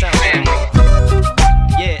Served sound.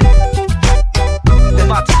 Yeah, we're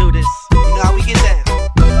about to do this. You know how we get down.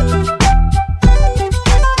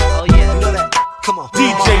 Oh yeah, you know that. Come on,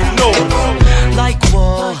 DJ Noise. Like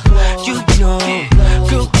what? You know,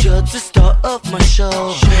 girl, you're the star of my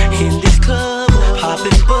show. In this club,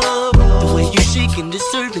 poppin' bub. The way you shaking,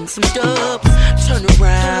 deserving some dubs. Turn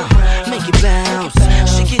around, make it bounce.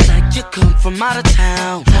 Shake it like you come from out of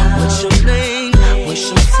town. What's your name? What's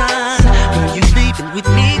your sign? Girl, you leaving with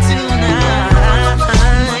me tonight.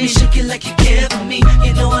 Mommy, shake it like you care for me.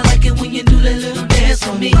 You know I like it when you do that little dance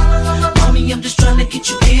for me. Mommy, I'm just trying to get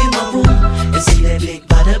you in my room and see that big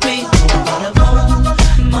bada bing, bada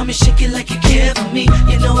boom. Mommy, shake it like you care for me.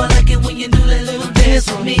 You know I like it when you do that little dance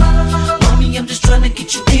for me. Mommy, I'm just trying to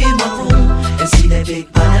get you in my room and see that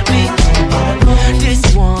big bada bing, bada boom.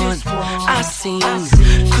 This one I seen,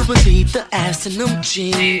 could believe the ass in them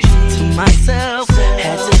jeans. To myself,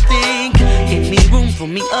 had to think, any room for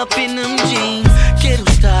me up in them jeans. Ghetto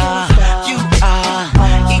star, you are,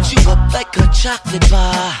 eat you up like a chocolate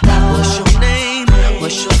bar. What's your name?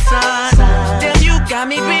 What's your sign? Damn, you got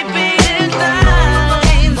me repeating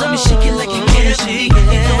lines. Mommy, shake it like you care for me. You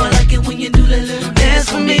know I like it when you do that little dance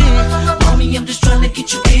for me. Mommy, I'm just trying to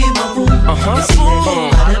get you in my room. And see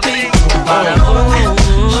that big bada boom.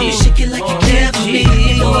 Mommy, shake it like you care for me.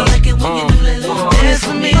 You know I like it when you do that little dance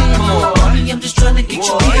for me. Mommy, I'm just trying to get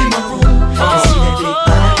you in my room. And see that big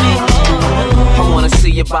bada bing. I wanna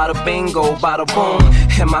see you bada bingo, bada boom.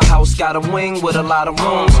 And my house got a wing with a lot of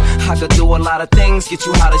rooms. I could do a lot of things, get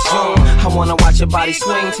you hot as June. I wanna watch your body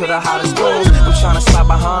swing to the hottest grooves. I'm tryna slide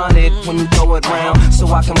behind it when you throw it round, so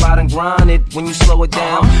I can ride and grind it when you slow it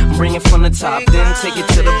down. Bring it from the top, then take it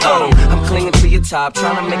to the bottom. I'm clinging to your top,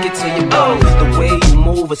 tryna make it to your bottom. The way you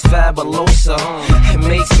move is fabulosa. It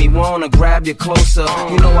makes me wanna grab you closer.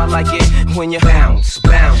 You know I like it when you bounce,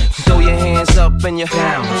 bounce. Throw your hands up and you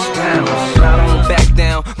bounce, bounce. I don't back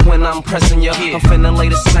down, down when I'm pressing you. I'm finna lay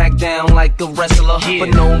the smack down like a wrestler, but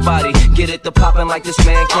nobody get it to poppin' like this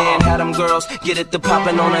man can. Had them girls get it to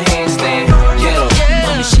poppin' on a handstand. Yeah,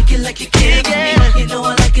 mommy, shake it like you care for me. You know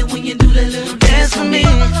I like it when you do that little dance for me.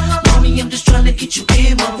 Mommy, I'm just trying to get you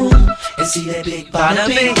in my room and see that big bada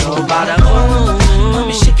bing, oh bada boom.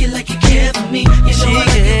 Mommy, shake it like you care for me. You know I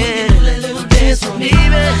like it when you do that little dance for me.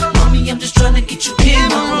 Mommy, I'm just trying to get you in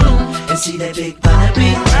my room and see that big bada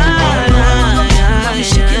bing. Mommy,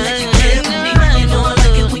 shake it like you care for me. You know I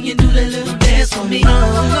like it when you do that little dance for me.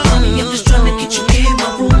 Mommy, I'm just trying to get you in my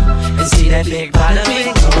room and see that big bada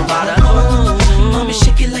bing, oh bada boom. Mommy,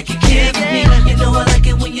 shake it like you care for me. You know I like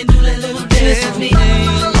it when you do that little dance for me.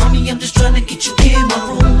 Mommy, I'm just trying to get you in my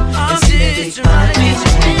room and see that big bada bing, oh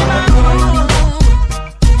bada boom.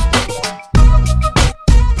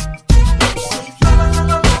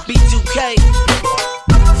 B2K,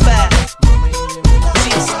 Fat, T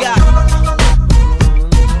Scott.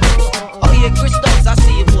 Oh yeah, Christos, I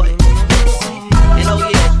see you, boy. And oh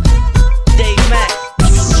yeah, Dave Mack.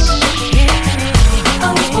 I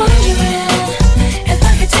was wondering if I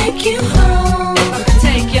could take you home. If I could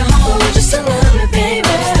take you home, would you still love me, baby?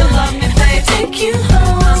 Still love me, baby. Take you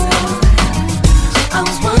home. I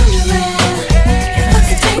was wondering if I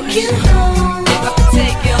could take you home. If I could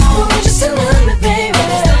take you home, would you still love me, baby?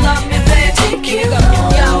 Still love me, baby. Take you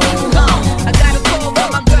home. Yo, I got a call from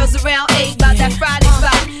my girls around 8 about that Friday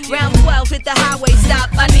spot. Round 12, hit the highway, stop,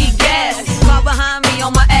 I need gas. Car behind me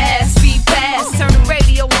on my ass, speed fast. Turn the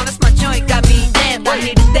radio on, that's my joint, got me amped. I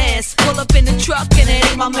need to dance. Pull up in the truck and it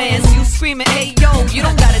ain't my man's. You screaming, hey yo, you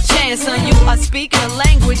don't got a chance, son. You are speaking a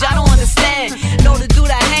language I don't understand. Know the dude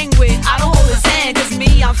I hang with, I don't hold his hand. Cause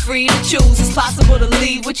me, I'm free to choose. It's possible to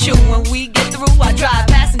leave with you. When we get through, I drive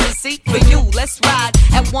passenger seat for you. Let's ride.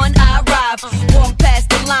 At one, I arrive. Walk past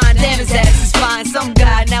the line, damn his ass is fine. Some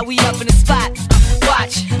guy, now we up in the spot.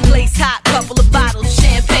 Watch, place hot, couple of bottles,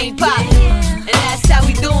 champagne pop. And that's how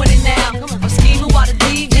we doing it now. I'm scheming while the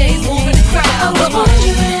DJ's moving the crowd. I was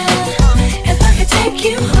wondering if I could take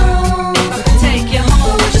you home. If I could take you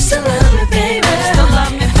home, would you still love me, baby? Still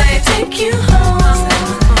love me, baby. Take you home.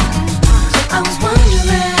 I was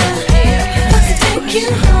wondering if I could take you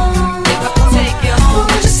home. If I could take you home,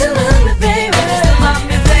 would you still love me, baby? Still love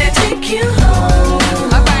me, baby. Take you home.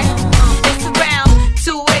 Alright, it's around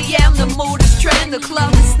 2 a.m. The mood is trending, the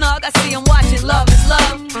club is snug. I see him watching, love is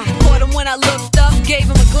love. Caught him when I looked up, gave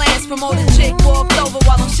him a glance. Promoted chick walked over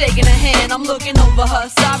while I'm shaking her hand. I'm looking over her,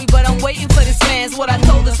 sorry, but I'm waiting for this man's what I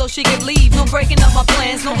told her so she could leave. No breaking up my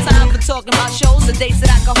plans, no time for talking about shows or dates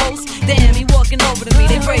that I could host. Damn, he walking over to me,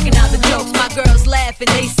 they breaking out the jokes. My girls laughing,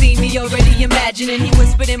 they see me already imagining. He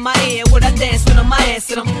whispered in my ear, would I dance with him? I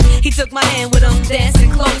answered him. He took my hand with him,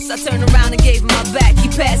 dancing close. I turned around and gave him my back. He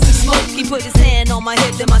passed the smoke. He put his hand on my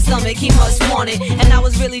hip, then my stomach. He must want it, and I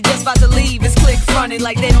was really just about to leave. His click fronted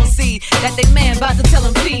like they don't see that they man about to tell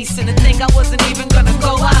him peace, and to think I wasn't even gonna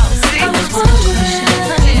go out. See, I was wondering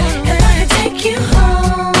if I could take you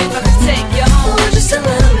home. If I could take you home, would you still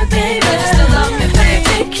love me, baby? Still love me, baby.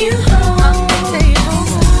 Take you home.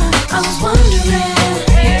 I was wondering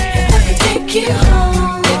if I could take you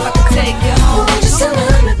home. If I could take you home, would you still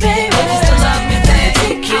love me, baby? Still love me, baby.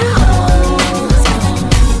 Take you home.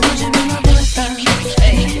 Would you be my boyfriend?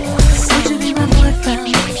 Hey, would you be my boyfriend?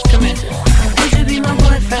 Come here. Would you be my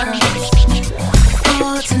boyfriend?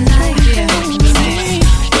 For tonight, yeah.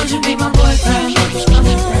 Would you be my boyfriend?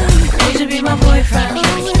 Would you be my boyfriend?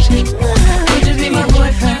 Would you be my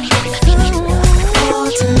boyfriend? For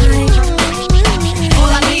tonight. All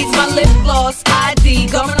I need's my lip gloss, ID,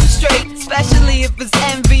 going up straight. Especially if it's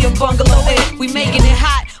envy or bungalow 8. We making it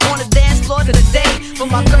hot on the dance floor to the day. But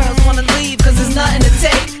my girls wanna leave cause there's nothing to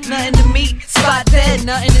take, nothing to meet, spot dead,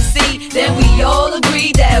 nothing to see. Then we all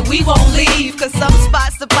agree that we won't leave, cause some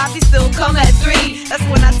spots the party still come at 3. That's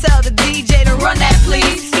when I tell the DJ to run that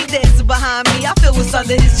please. He dancing behind me, I feel what's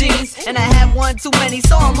under his jeans. And I had one too many,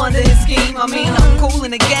 so I'm under his scheme. I mean, I'm cool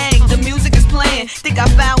in the gang, the music is playing. Think I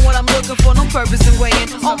found what I'm looking for, no purpose in waiting.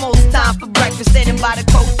 Almost time for breakfast, standing by the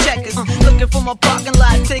coat checkers. Looking for my parking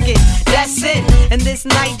lot ticket, that's it. And this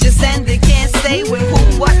night just ended, can't say with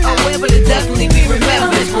who, what, or where, but it definitely be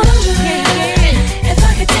remembered. I was wondering if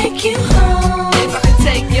I could take you home. If I could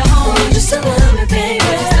take you home, would you still love me, baby?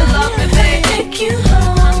 Would you still love me, baby? Take you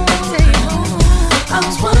home. I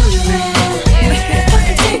was wondering if I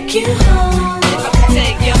could take you home. If I could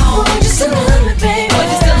take you home, would you still love me, baby? Would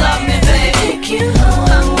you still love me, baby? Take you home.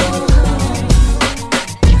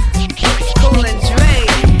 Cool and Dre,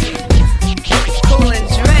 Cool and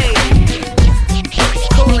Dre,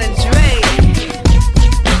 Cool and Dre.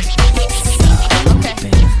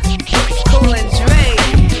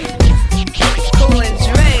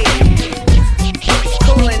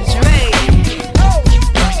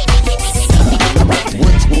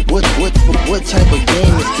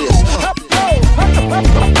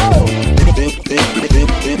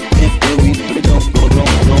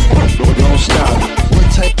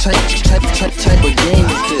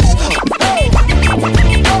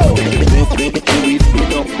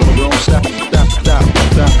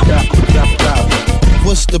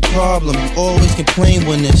 complain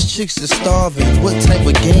when this chicks are starving. What type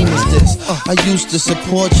of game is this? I used to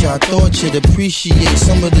support ya, I thought you'd appreciate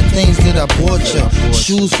some of the things that I bought ya.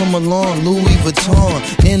 Shoes from Milan, Louis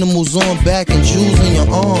Vuitton, animals on back and jewels on your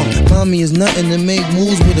arm. Mommy is nothing to make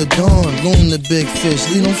moves with a dawn. Loom the big fish,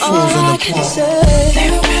 leave them fools in the pond.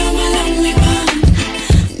 Farewell, my lonely one.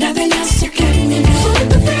 Nothing else to get me now.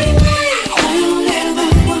 I don't ever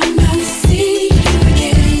wanna see you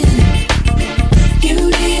again. You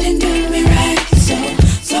didn't do me right,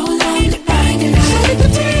 so long goodbye to me.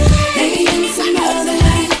 Maybe in some other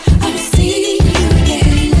life I'll see you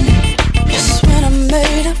again. Just when I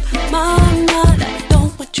made up my mind, I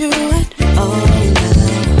don't want you at all now.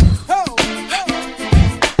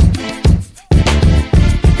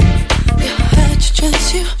 You had your chance,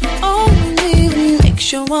 you only makes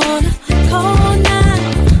you wanna call now.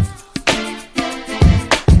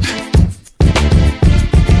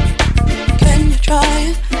 Can you try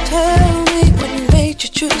and tell me what made you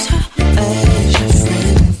choose her as your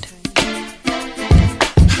friend?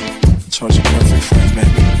 Chose a perfect friend,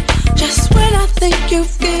 baby. Just when I think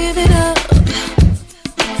you've given up,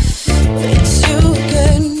 it's you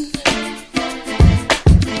again.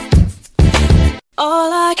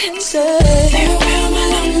 All I can say, farewell, my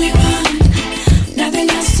lonely one. Nothing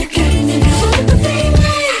else to get me now.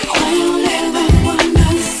 I don't ever wanna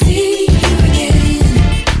see you again.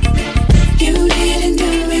 You didn't do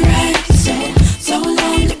me right, so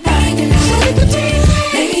long goodbye to now.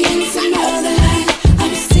 Maybe in some other life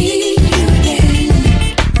I'll see you again.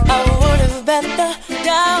 I would have bet the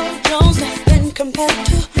Dow Jones nothing compared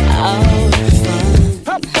to our fun.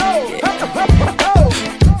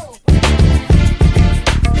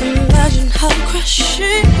 Imagine how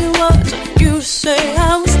crushing it was when you say I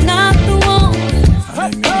was not the one.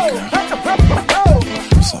 I'm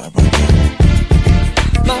sorry about that.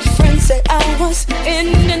 My friends say I was in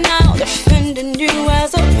and out, defending you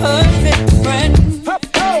as a perfect friend.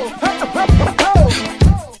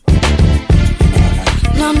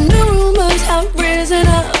 Now new rumors have risen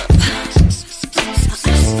up.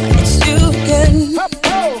 It's you again.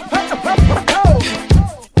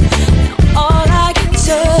 All I can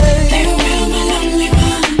say, farewell, my lonely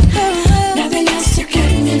one. Nothing else to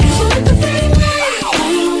get me now. I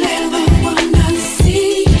don't ever wanna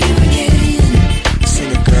see you again.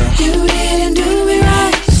 Sing it, girl. You didn't do me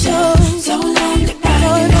right, so long goodbye.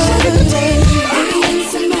 Maybe in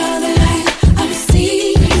some other life I'll see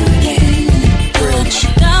you again.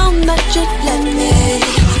 Down that you let me,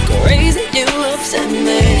 crazy you upset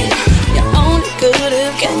me. You only could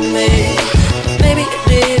have got me, but maybe you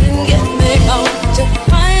didn't get me. Oh, to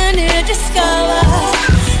pioneer, discover,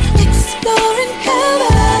 exploring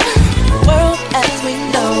heaven, the world as we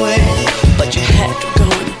know it, but you had to go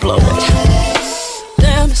and blow it.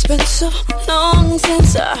 Damn, it's been so long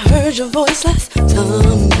since I heard your voice last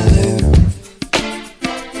time.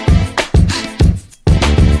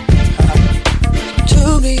 To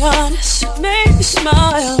be honest, it made me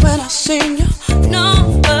smile when I seen your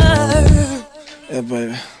number. Yeah,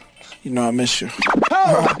 baby. You know I miss you. Baby,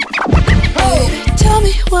 tell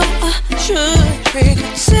me what I should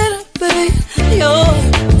reconsider being your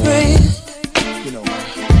friend. You know what?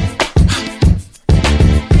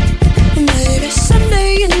 Maybe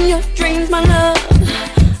someday in your dreams, my love,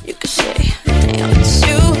 you could say, damn, it's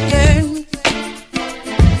you again.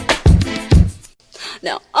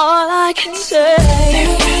 Now all I can say,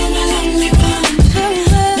 farewell, my lonely one.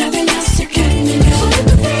 Nothing else to get me now.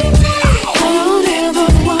 I don't ever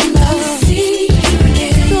wanna see you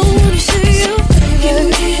again. Don't wanna see you again.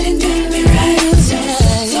 You didn't do me right,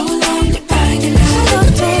 so long goodbye to now.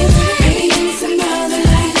 Maybe in some other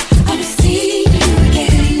life I'll see you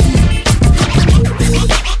again.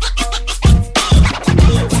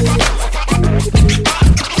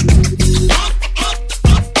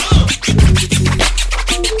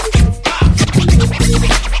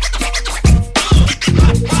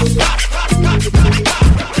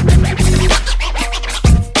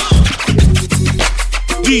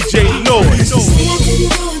 DJ Noise. Say I couldn't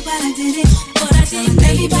do it, but I did it.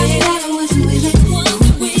 Everybody that I wasn't with it.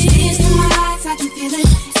 Tears in my eyes, I can feel it.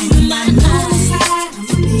 In my side,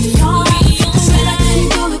 I'ma be alright. I said I couldn't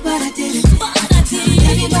do it, but I did it.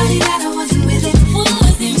 Everybody that I wasn't with it.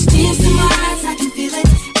 Tears in my eyes, I can feel it.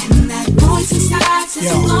 And that voice inside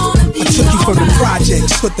says I'm gonna be I took you from the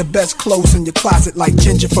projects, put the best clothes in your closet like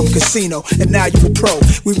Ginger from Casino, and now you a pro.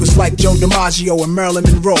 We was like Joe DiMaggio and Marilyn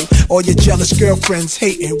Monroe. All your jealous girlfriends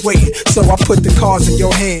hating, waiting, so I put the cards in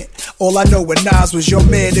your hand. All I know when Nas was your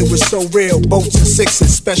man, it was so real. Boats and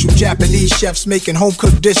sixes, special Japanese chefs making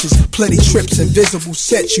home-cooked dishes. Plenty trips, invisible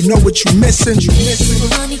sets, you know what you missing.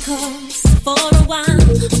 Money calls for a while,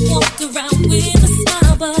 walk around with a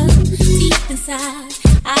smile, but deep inside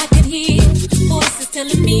I can hear voices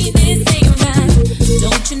telling me this ain't right.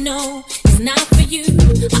 Don't you know it's not for you?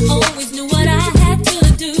 I always knew what I had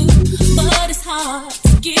to do, but it's hard to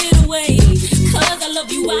get away, 'cause I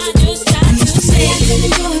love you, I just tried to say I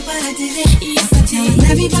couldn't do it, but I did it. Yes, I did. Telling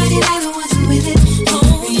everybody that I wasn't with it.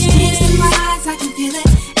 Oh, yeah. Tears in my eyes, I can feel it,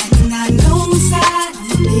 and I know inside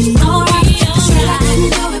I'ma be alright. Said I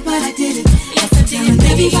couldn't do it, but I did it. Yes, I did. Telling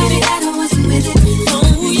everybody that I wasn't with it. Oh,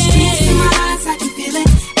 yeah. Tears in my eyes, I can feel it,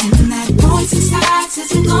 and that voice inside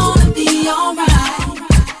says I'm gonna be alright.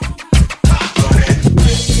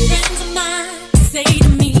 Friends of mine say to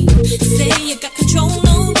me, say you got control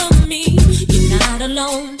over me. You're not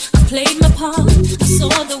alone, I played my part. I saw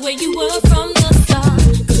the way you were from the start.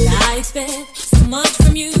 Could I expect so much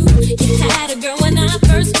from you? You had a girl when I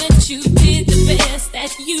first met you. Did the best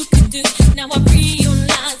that you could do. Now I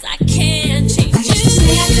realize I can't change you. I used to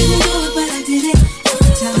say I couldn't do it, but I did it.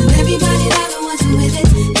 Telling everybody that I wasn't with it.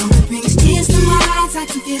 Though it brings tears to my eyes, I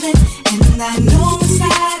can feel it, and I know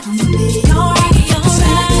inside I'ma be alright. I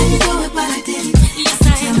said I couldn't do it, but I did it. Yes,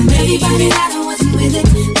 I am. Telling everybody that I wasn't with it.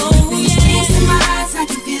 Though it brings tears to my eyes, I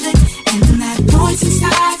can feel it, and that voice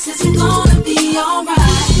inside says I'm gonna be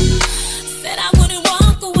alright. Said I wouldn't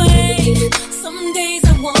walk away. Some days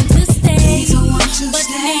I want to stay, but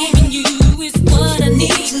leaving you is what I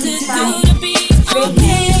need to do to be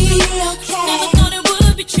okay. Never thought it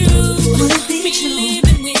would be true. Me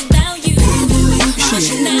living without you.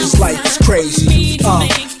 This life is crazy.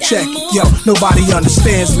 Check, yo, nobody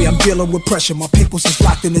understands me. I'm dealing with pressure. My peoples is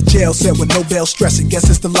locked in the jail cell with no bail stressing. Guess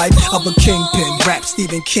it's the life of a kingpin. Rap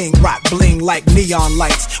Stephen King, rock bling like neon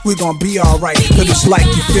lights. We gon' be alright, but it's like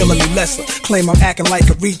you feeling me lesser. Claim I'm acting like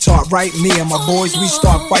a retard, right? Me and my boys, we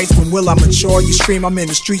start fights. When will I mature? You scream I'm in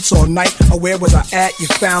the streets all night. Oh, where was I at? You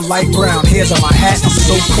found light brown hairs on my hat. I'm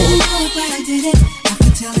so cool. But I did it.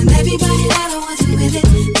 After telling everybody that I wasn't with it.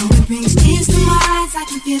 Though it brings tears to my eyes, I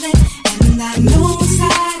can feel it, and I know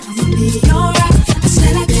inside I'ma be alright. I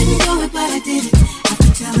said I couldn't do it, but I did it.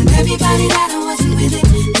 After telling everybody that I wasn't with it.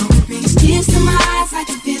 Though it brings tears to my eyes, I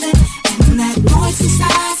can feel it, and that voice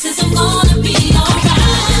inside says I'm gonna be alright.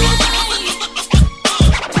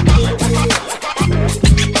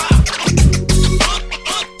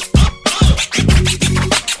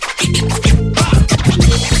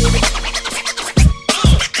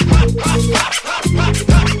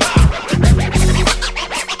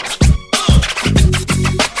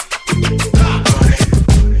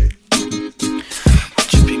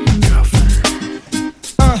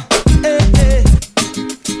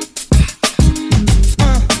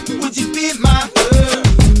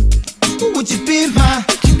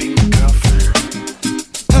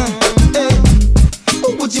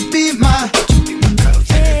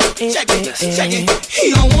 He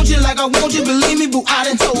don't want you like I want you, believe me, boo, I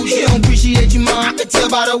done told you. He don't appreciate you, mom, I can tell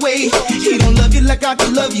by the way. He don't love you like I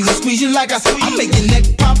can love you, and squeeze you like I squeeze. I make your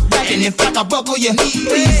neck pop back, and in fact I buckle your knee.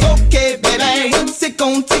 Please, okay, baby, what's it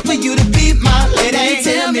gon' take for you to be my lady?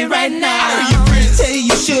 Tell me right now. Your friends tell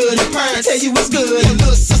you should, your parents tell you it's good. Your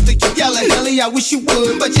little sister keep yelling, Ellie, I wish you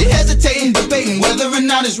would. But you hesitating, debating whether or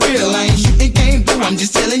not it's real. I ain't shooting game, boo, I'm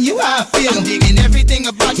just telling you how I feel. I'm digging everything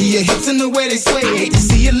about you, your hips and the way they sway. Hate to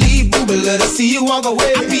see you leave, boo, but love to see you walk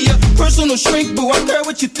away. I be your personal shrink, boo, I care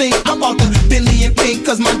what you think. I bought the Bentley in pink,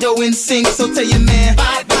 cause my dough in sync. So tell your man,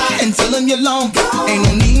 bye-bye, and tell him you're long. Ain't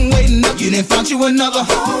no need waiting up, you done found you another.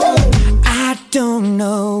 I don't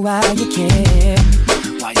know why you care.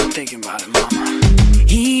 Why you thinking about it, mama?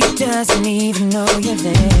 He doesn't even know you're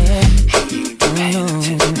there.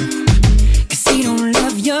 Cause he don't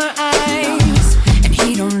love your eyes, and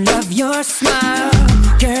he don't love your smile.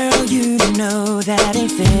 Girl, you know that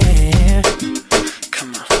ain't fair.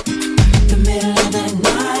 Come on. The middle of the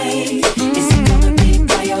night, is he gonna be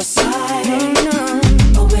by your side?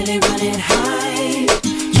 Or will he run and hide?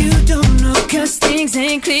 You don't know cause things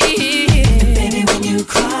ain't clear. And baby, when you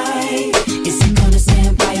cry, is he gonna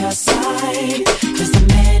stand by your side? Does the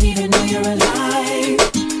man even know you're alive?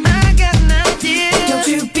 I got an idea. Don't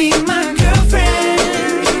you be my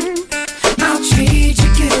girlfriend, I'll treat you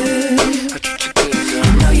good.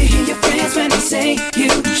 I know you hear your friends when they say you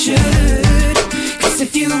should. Cause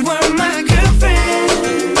if you were my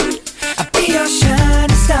girlfriend, I'd be your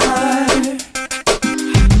shining star,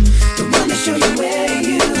 the one to show you where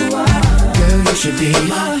you are. Girl, you should be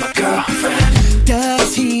my girlfriend.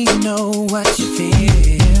 Does he know what you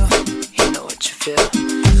feel? You know what you feel.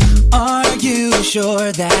 Are you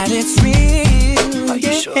sure that it's real? Are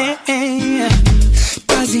you sure?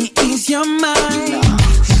 Does he ease your mind?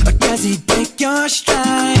 Or does he take your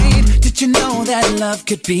stride? Did you know that love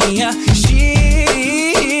could be a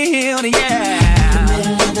shield? Yeah.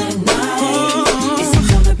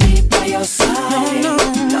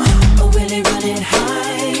 Or will he run it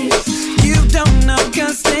high? You don't know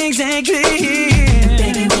cause things ain't clear.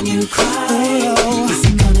 Baby, when you cry, is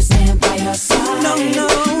he gonna stand by your side? No.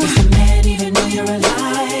 Does the man even know you're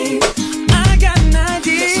alive? I got an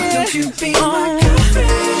idea. So don't you be my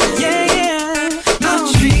girlfriend? Yeah.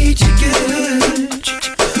 I'll treat you good.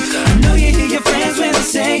 I know you hear your friends when they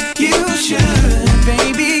say you should,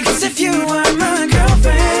 baby. Cause if you are my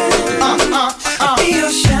girlfriend, I'll be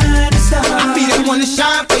your shining star. I'll be the one to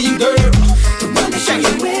shine for you, girl. The one to show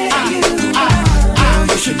you where you are.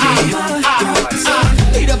 You should be my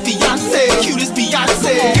girlfriend. Lead up Beyonce, cutest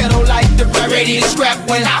Beyonce. Ghetto like the ready to scrap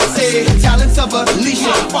when I say the talents of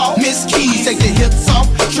Alicia, Miss Keys. Take the hips off,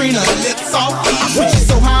 Trina, lips off. Put you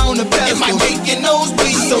so high on the pedestal, it might make your nose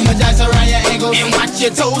bleed. So much ice around your ankles and watch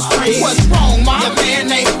your toes freeze. What's wrong, ma? Your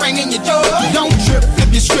man ain't ringing your door. Don't trip,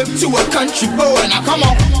 flip your script to a country boy. Now come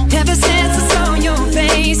on. Ever since I saw your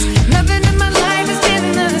face, nothing in my life has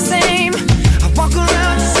been the same. I walk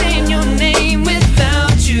around just saying your name.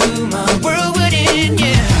 Without you, my world would end,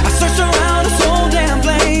 yeah. I searched around this whole damn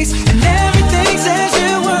place, and everything says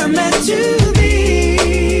you were meant to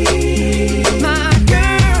be my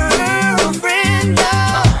girlfriend.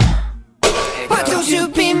 Why don't you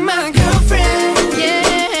be my girlfriend?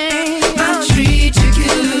 Yeah, I'll treat you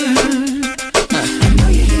good. I know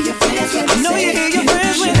you hear your friends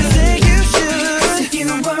when they say you should. 'Cause if you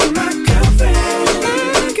were my girlfriend,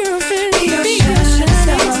 be your shining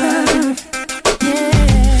star. Yeah,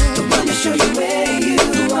 the one to show you where you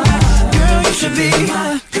are. Girl, you should be my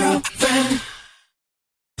girlfriend.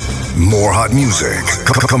 More hot music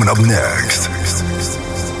coming up next.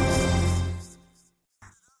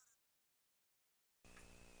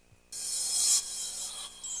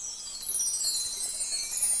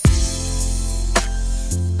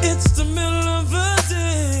 It's the middle of the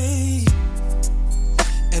day,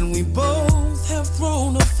 and we both have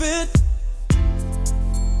thrown a fit.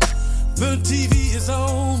 The TV is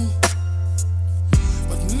on,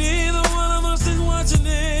 but neither one of us is watching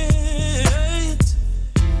it.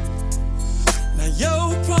 Now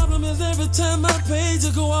your problem is every time my page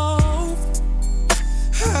will go off,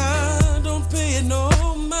 I don't pay it no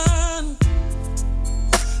mind.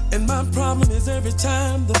 And my problem is every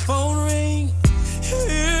time the phone rings,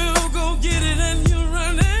 you go get it and you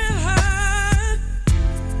run and hide.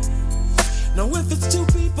 Now if it's two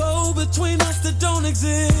people between us that don't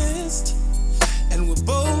exist, and we're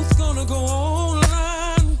both gonna go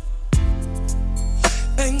online,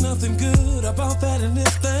 ain't nothing good about that in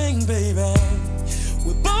this thing, baby.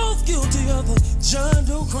 We're both guilty of the John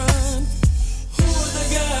Doe crime. Who was the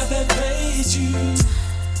guy that paid you?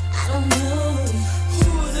 I don't know. Who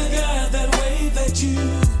was the guy that waved at you?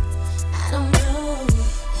 I don't know.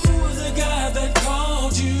 Who was the guy that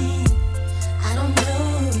called you? I don't know.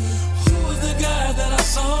 Who was the guy that I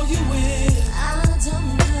saw you with? I don't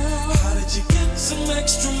know. How did you get some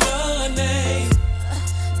extra money?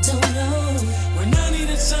 Don't know. When I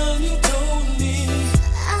needed some, you told me.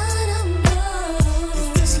 I don't know. If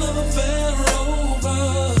this love affair over,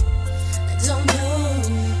 I don't know.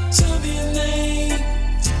 tell me your name.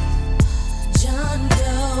 John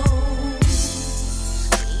Doe.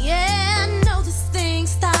 Yeah, I know this thing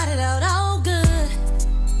started out all good.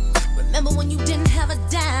 Remember when you didn't have a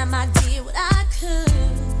dime, I did what I could.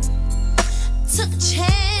 Took a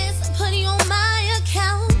chance and put you on my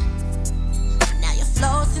account. Now you're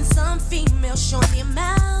flossing some female showing the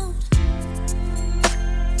amount.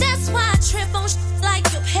 That's why I trip on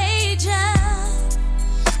like your pager.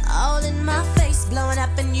 All in my face, blowing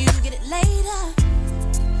up and you get it later.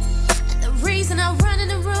 And the reason I run in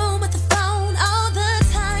the room with the phone all the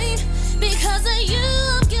time, because of you,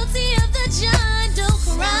 I'm guilty of the John Doe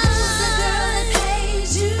crime. Who's the girl that paid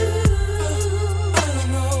you? I don't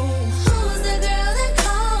know. Who's the girl that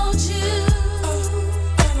called you?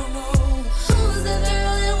 I don't know. Who's the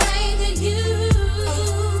girl that waved at you?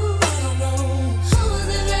 I don't know. Who's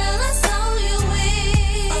the girl I saw you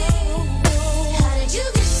with? I don't know. How did you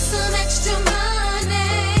get some extra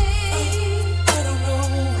money?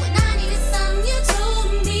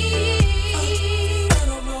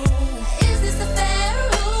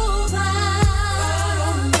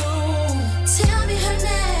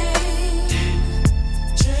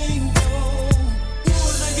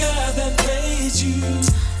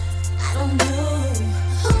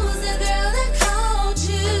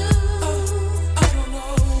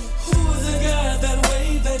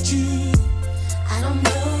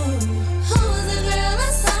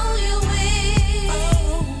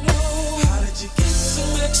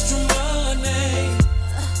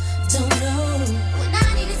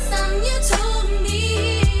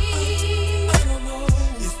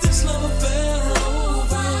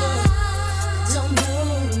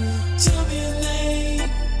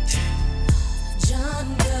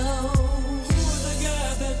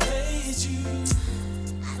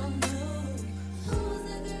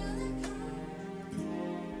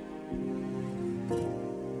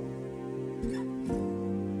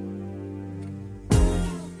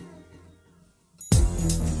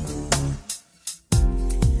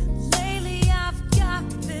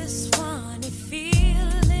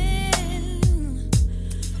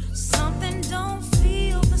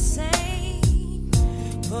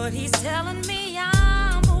 but he's telling me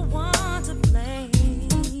I'm the one to blame.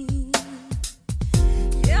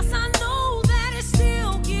 Yes, I know that it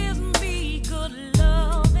still gives me good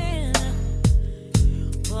loving,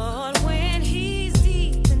 but when he's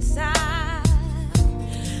deep inside,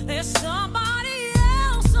 there's somebody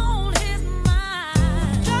else on his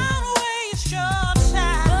mind. Don't waste your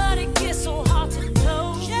time, but it gets so hard to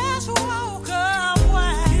know. Just walk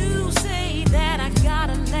away. You say that I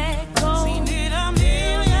gotta let go. Seen it a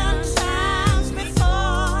million times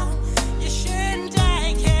before. You shouldn't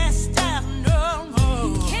take his stuff no more.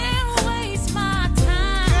 You can't waste my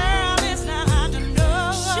time, girl. It's not hard to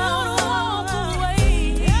know. Should walk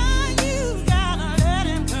away. Yeah, you gotta let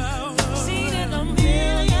him go. Seen it a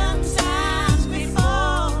million times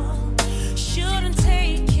before. Shouldn't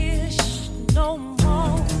take his no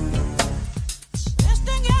more.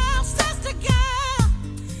 Sister girl,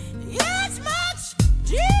 it's much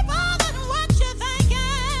deeper than what you're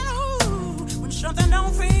thinking. Ooh, when something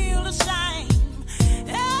don't feel the same,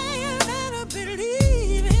 yeah, you better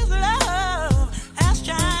believe his love has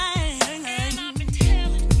changed. And I've been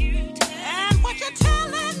telling you, and what you're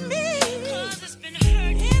telling me, 'cause it's been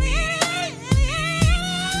hurting me.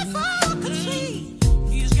 If I could see,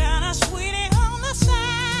 he's got a sweetie on the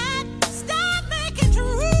side. Stop making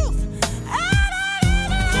truth out of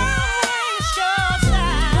it. Waste your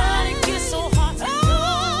time, but it gets so hard to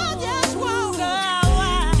know. Just walk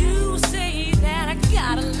away. You say that I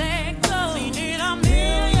gotta let go. Seen it a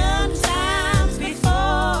million times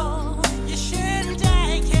before. You shouldn't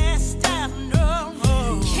take his stuff no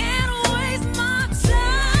more. Can't waste my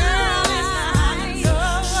time. Girl, it's not hard to know.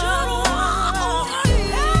 Should walk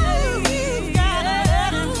away. You gotta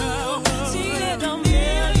let him go. Seen it a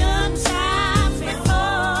million times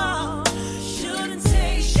before. Shouldn't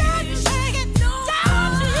take it. Don't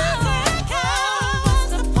you take it.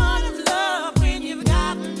 What's the point of love when you've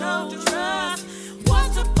got no trust?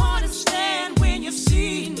 What's the point of staying when you've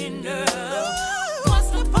seen enough? What's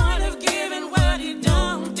the point of giving what he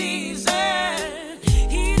don't deserve?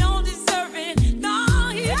 He don't deserve it. No,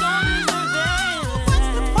 he don't deserve it. What's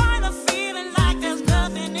the point of feeling like there's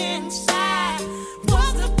nothing inside?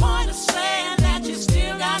 What's the point of saying that you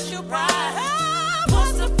still got your pride?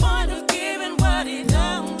 What's the point of giving what he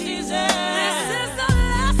don't deserve? This is the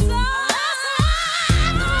lesson.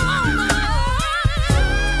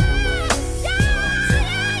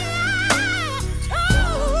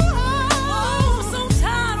 Oh, so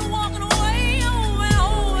tired of walking away over and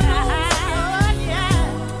over and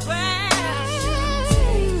over.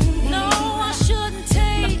 No, I shouldn't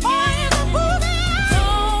take it.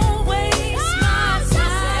 Don't waste my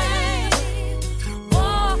time.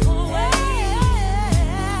 Walk away.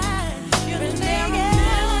 Shouldn't take it.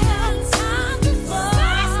 Time before.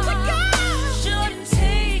 Shouldn't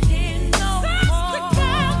take it no more.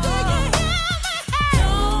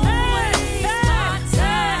 Don't waste my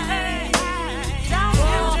time.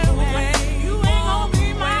 Walk away. You ain't gonna be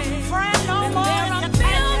my friend no more. There are a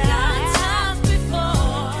million times before.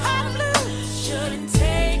 Shouldn't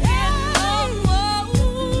take it no more.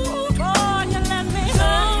 Boy, you let me hurt.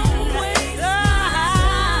 Don't waste my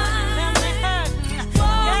time. Let me hurt.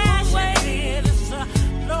 Walk away.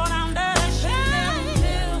 Lord, I'm done. A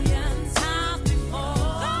million times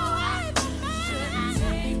before. Shouldn't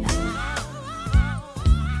take it.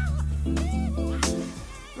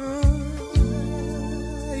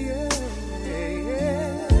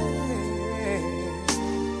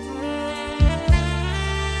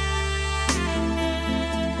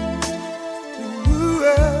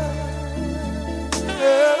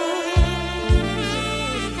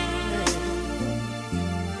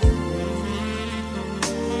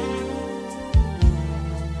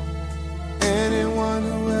 Anyone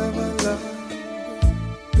who ever loved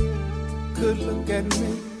could look at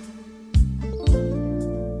me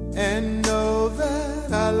and know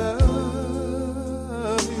that I love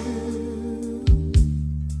you.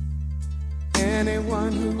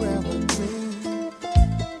 Anyone who ever dreamed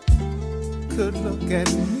could look at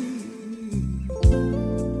me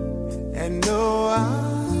and know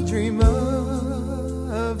I dream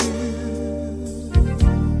of you.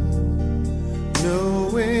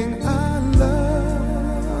 Knowing I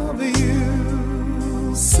love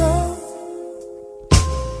you so.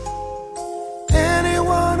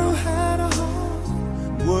 Anyone who had a heart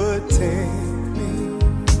would take me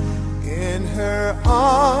in her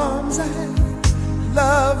arms and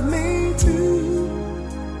love me too.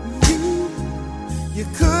 You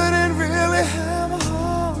couldn't really have a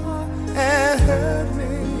heart and hurt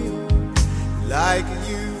me like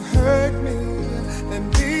you hurt me and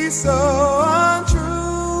be so untrue.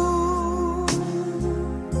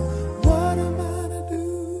 What am I to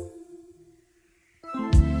do?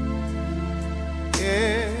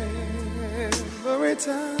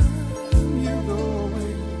 time you go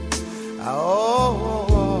away, I always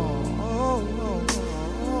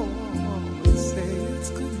say it's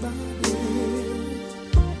goodbye, dear.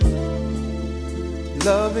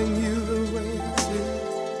 Loving you the way I do,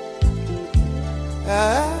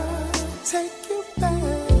 I'll take you back.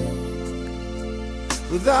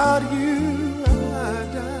 Without you, I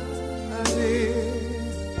die, dear.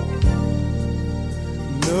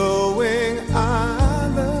 Knowing I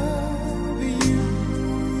love you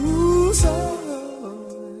so,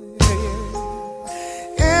 yeah.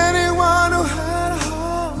 Anyone who had a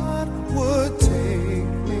heart would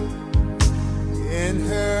take me in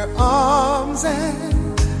her arms and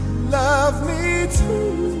love me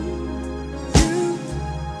too.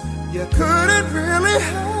 You couldn't really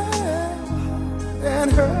have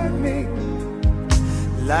and hurt me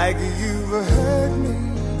like you've hurt me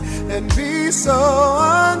and be so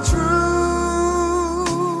untrue.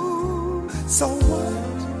 So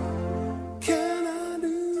what can I do?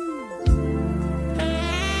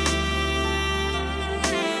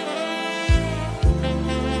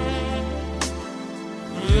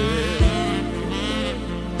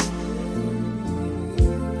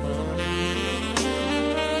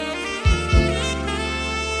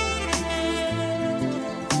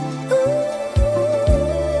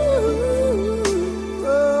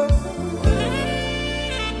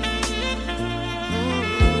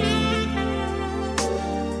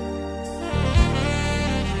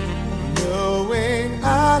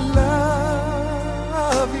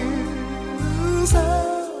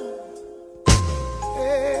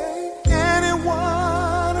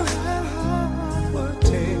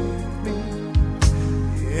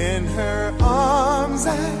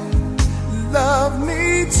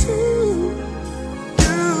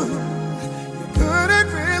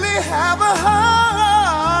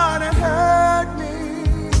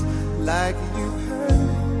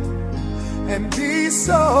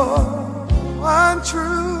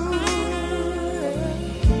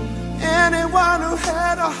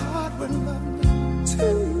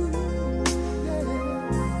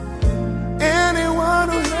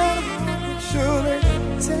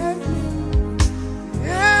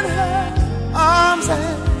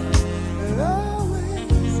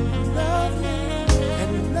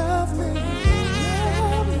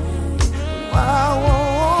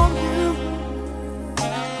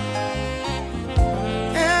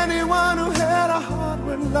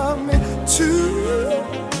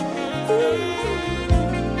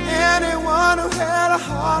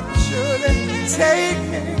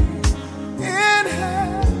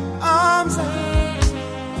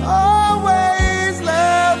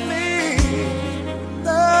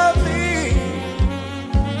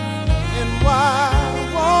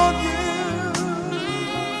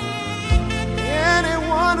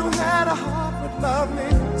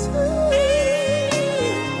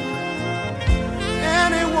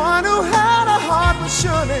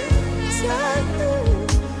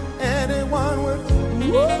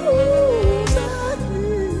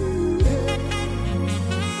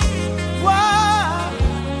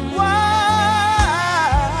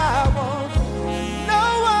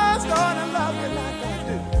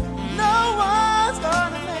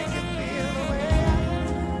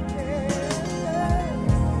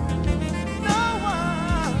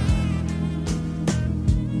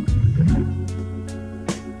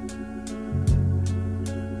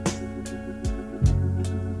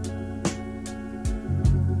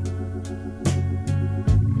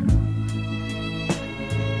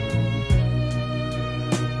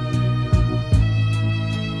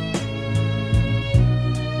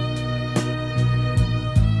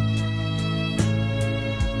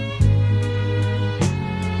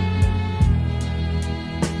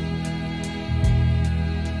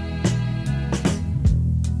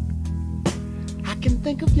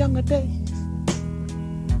 Think of younger days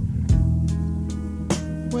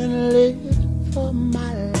when I lived for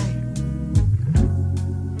my life,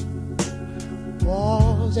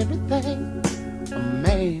 was everything a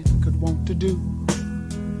man could want to do.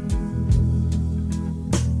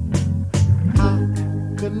 I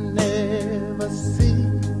could never see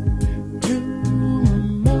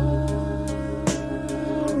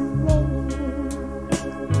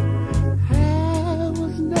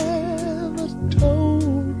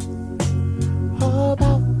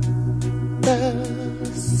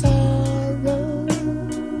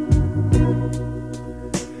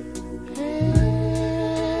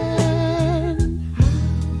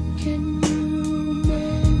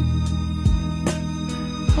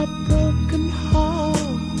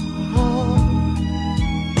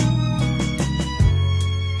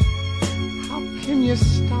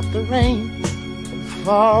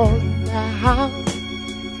falling down.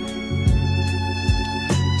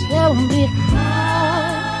 Tell me,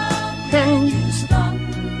 how can you stop?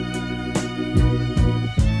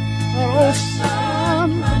 Oh, sun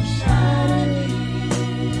from shining.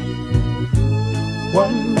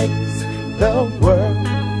 What makes the world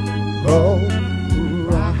go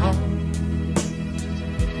round?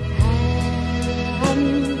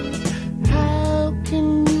 And how can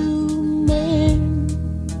you mend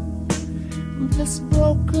this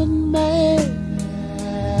broken man?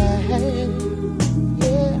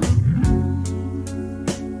 Yeah.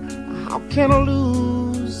 How can a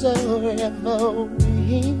loser ever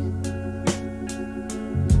win?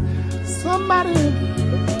 Somebody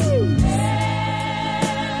please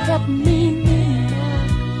help me mend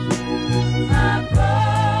my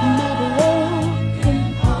broken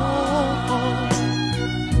heart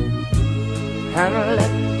and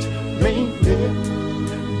let me live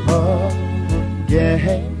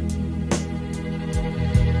again.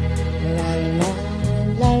 La la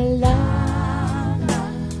la la la.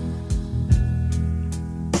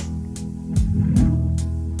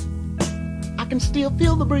 I can still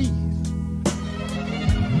feel the breeze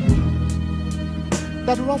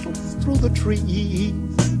that ruffles through the trees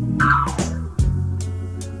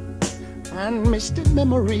and misty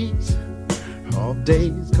memories of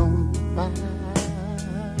days gone by.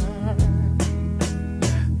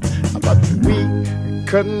 But we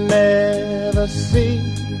could never see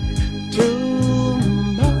tomorrow.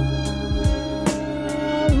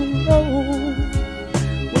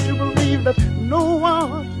 Would you believe that no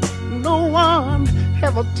one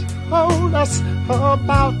ever told us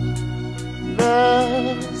about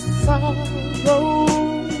the sorrow?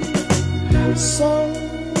 So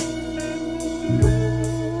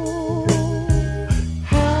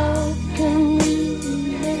how can we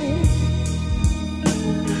make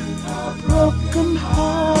a broken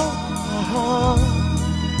heart?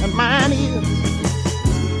 And mine is,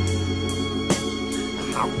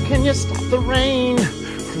 how can you stop the rain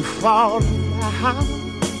from falling down?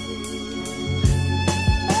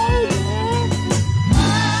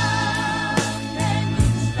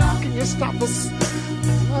 Stop us,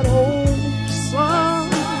 that old sun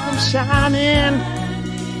from shining.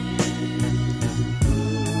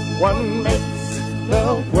 What makes the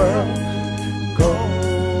world go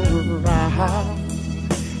round?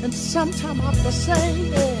 And sometime I have to say,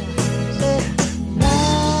 yeah, la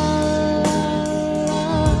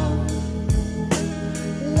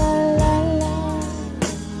la la la,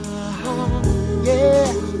 yeah.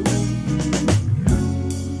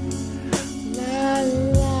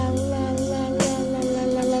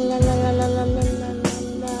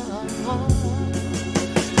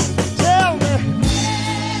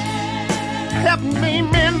 Help me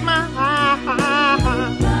mend my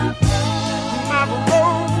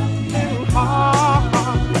broken heart.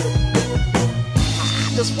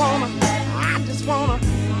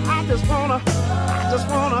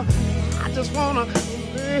 I just wanna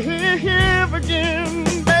live again,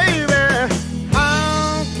 baby.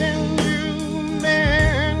 How can you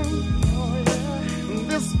mend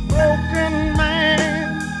this broken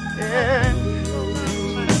man? Yeah.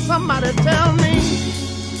 Somebody tell me,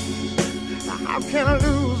 how can a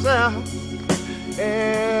loser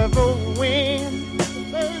ever win?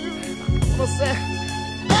 Baby, I'm gonna say,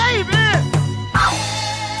 baby,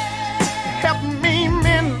 help me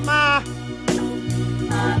mend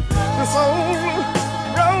this old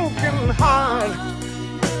broken heart.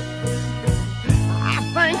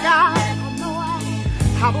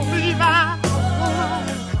 I believe I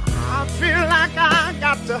feel like I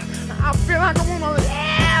wanna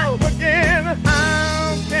live again.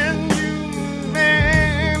 How can you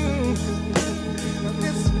mend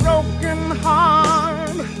this broken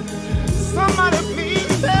heart? Somebody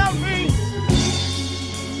please tell me,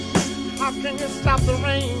 how can you stop the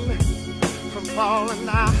rain from falling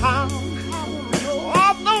down?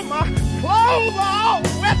 Although my clothes are all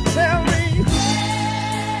wet, tell me,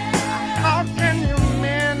 how can you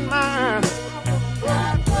mend mine?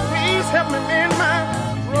 Please help me mend my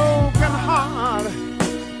broken heart.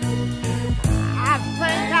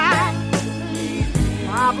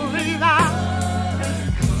 I believe I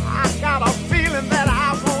got a feeling that I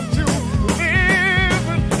want to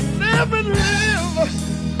live and live.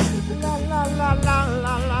 La la la la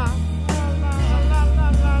la la.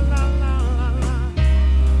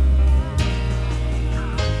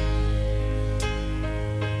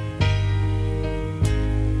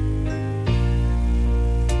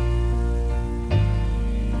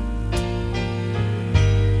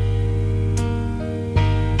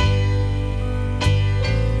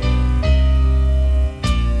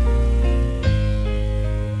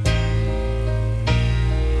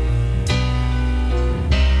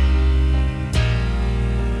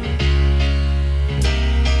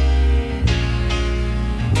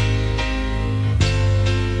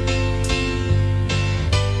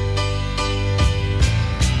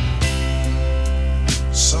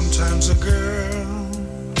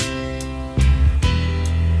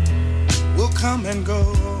 come and go.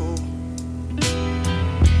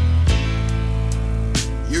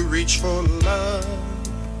 You reach for love,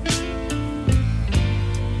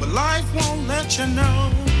 but life won't let you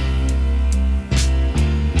know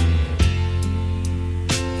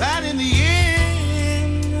that in the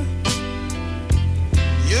end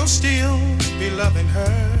you'll still be loving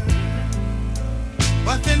her.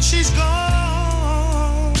 But then she's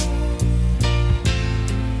gone,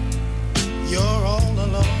 you're all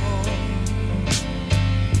alone.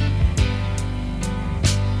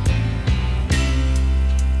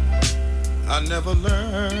 I never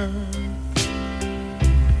learned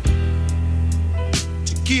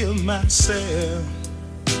to give myself.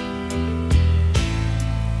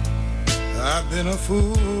 I've been a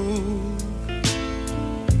fool,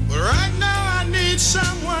 but right now I need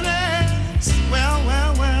someone else. Well,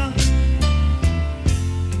 well, well,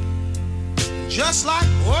 just like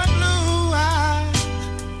Waterloo,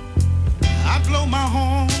 I blow my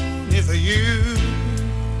horn if you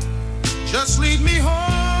just lead me home.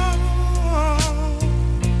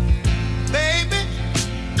 Baby,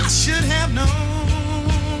 I should have known.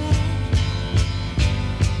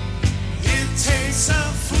 It takes a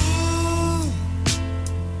fool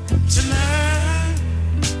to learn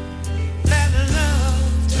that love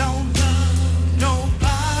don't love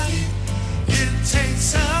nobody. It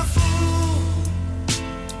takes a fool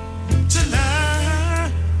to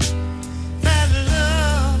learn that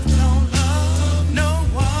love don't love no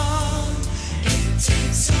one. It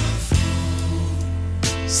takes a fool.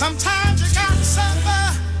 Sometimes you gotta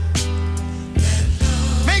suffer,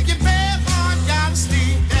 make your bed hard, gotta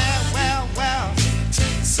sleep there. Well, well, it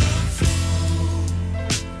takes a fool.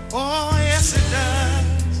 Oh, yes it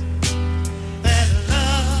does. That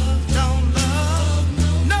love don't love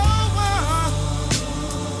no one,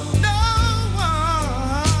 no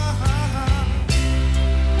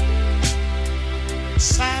one.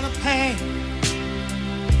 Sign of pain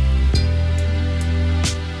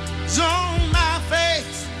is on my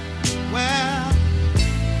face. Well,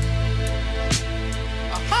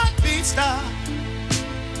 a heartbeat stop,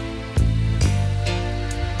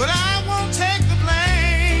 but I won't take the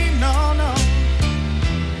blame. No, no.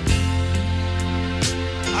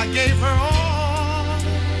 I gave her all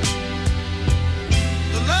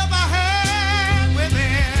the love I had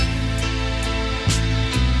within.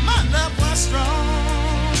 My love was strong.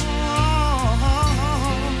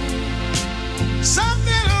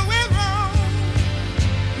 Something went wrong.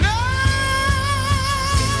 No.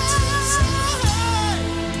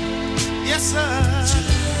 Yes, sir.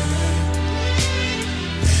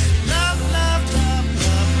 Love, love, love,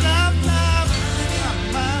 love, love, love,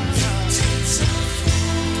 love.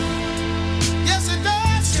 Yes, it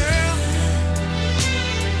does, girl.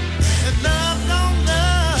 That love don't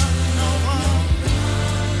love no one.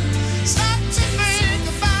 Stop to think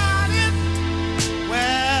about it.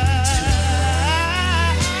 Well,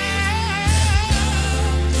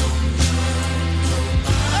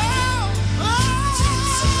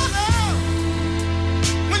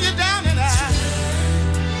 when you're down and out,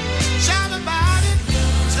 shout about it.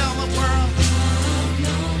 Tell the world.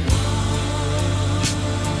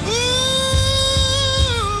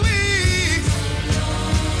 Ooh-wee.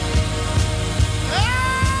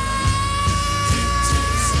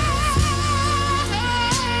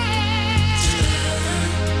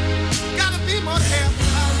 Gotta be more careful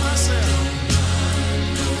about myself.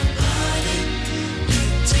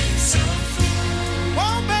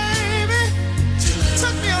 Oh, baby,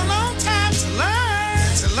 took me a long time to learn,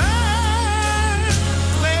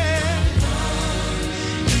 well,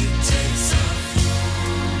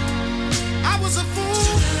 I was a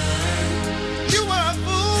fool, you were a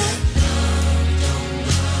fool.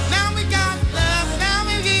 Now we got love, now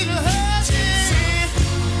we need a husband.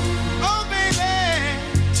 Oh, baby,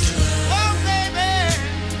 oh, baby,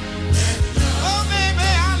 oh, baby,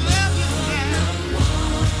 I love you now.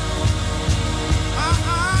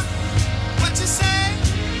 What you say?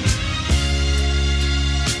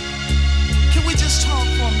 Can we just talk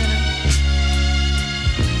for a minute?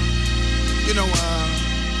 You know,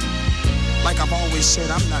 like I've always said,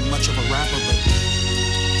 I'm not much of a rapper, but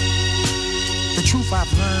the truth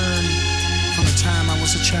I've learned from the time I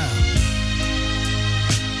was a child.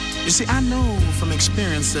 You see, I know from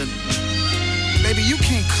experience that, baby, you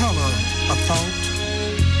can't color a thought.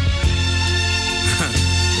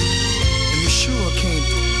 And you sure can't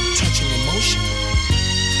touch an emotion.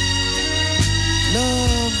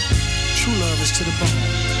 Love, true love is to the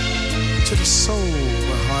bone, to the soul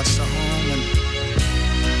where hearts are home. And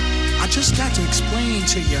I just got to explain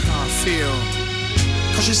to you how I feel.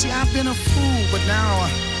 Cause you see, I've been a fool, but now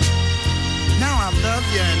I love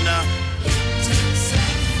you, and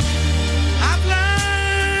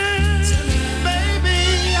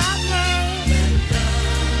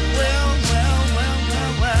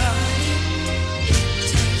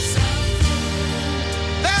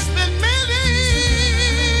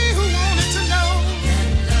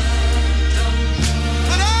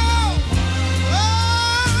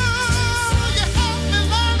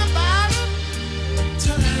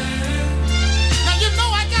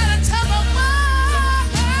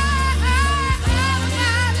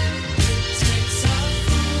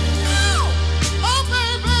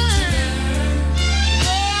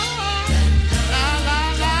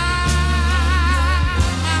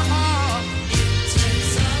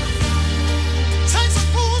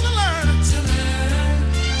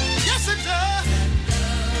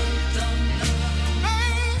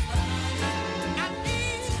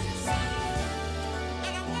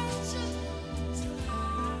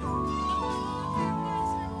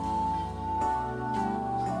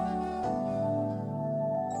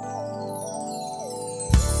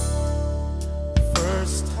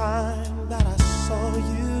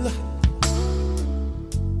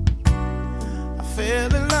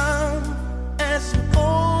Baby love, as you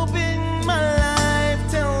open my life,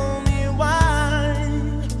 tell me why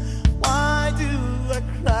do I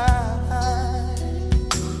cry?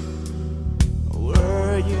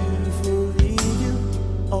 Were you for real,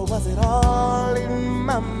 or was it all in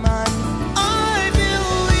my mind? I feel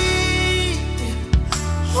weak,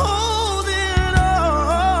 holding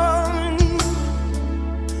on,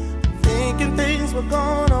 thinking things were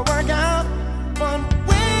gonna work out, but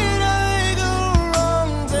when I go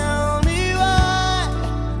wrong, tell me why,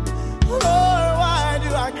 Lord, why do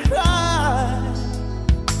I cry?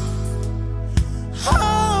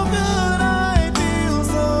 How could I feel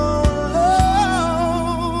so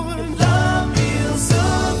alone? Love feels so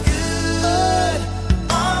good,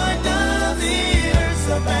 why does it hurt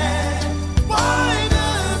so bad? Why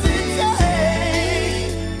does it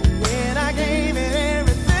take when I gave it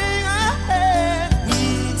everything I had? We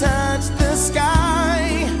touched the sky,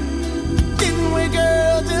 didn't we,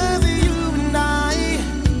 girl? Just you and I.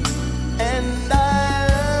 And I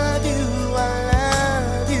love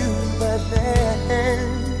you, but then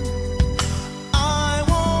I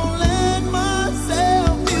won't let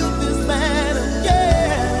myself feel this bad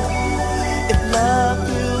again. If love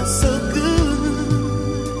feels so good,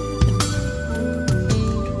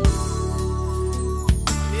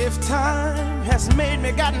 if time has made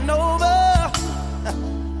me gotten over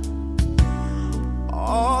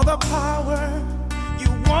all the power you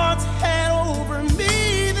once had over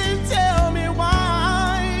me, then tell me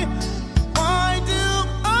why do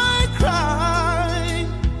I cry?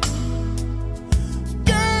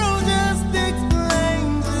 Girl, just explain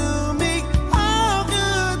to me, how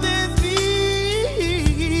could this be?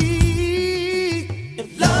 If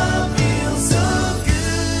love feels so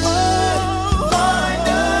good, why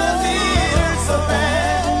does it hurt so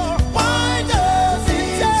bad? Why does it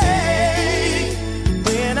take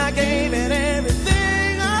when I gave it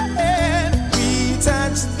everything I had? We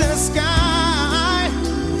touched the sky,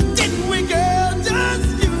 didn't we, girl? Just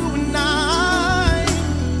you and I.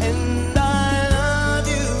 And I love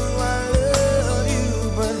you,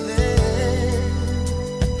 but then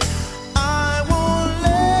I won't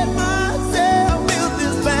let myself feel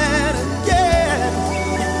this bad again.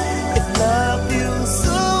 If love feels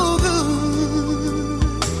so good,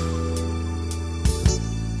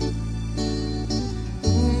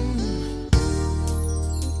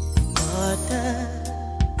 what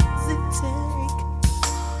does it take?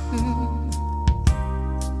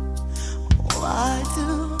 Why do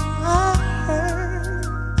I hurt?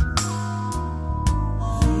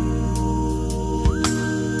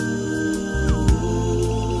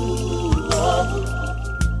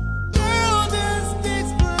 Girl, just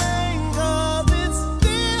explain, 'cause it's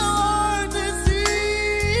still hard to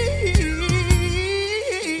see.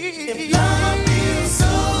 If love feels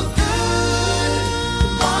so good,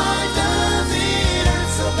 why does it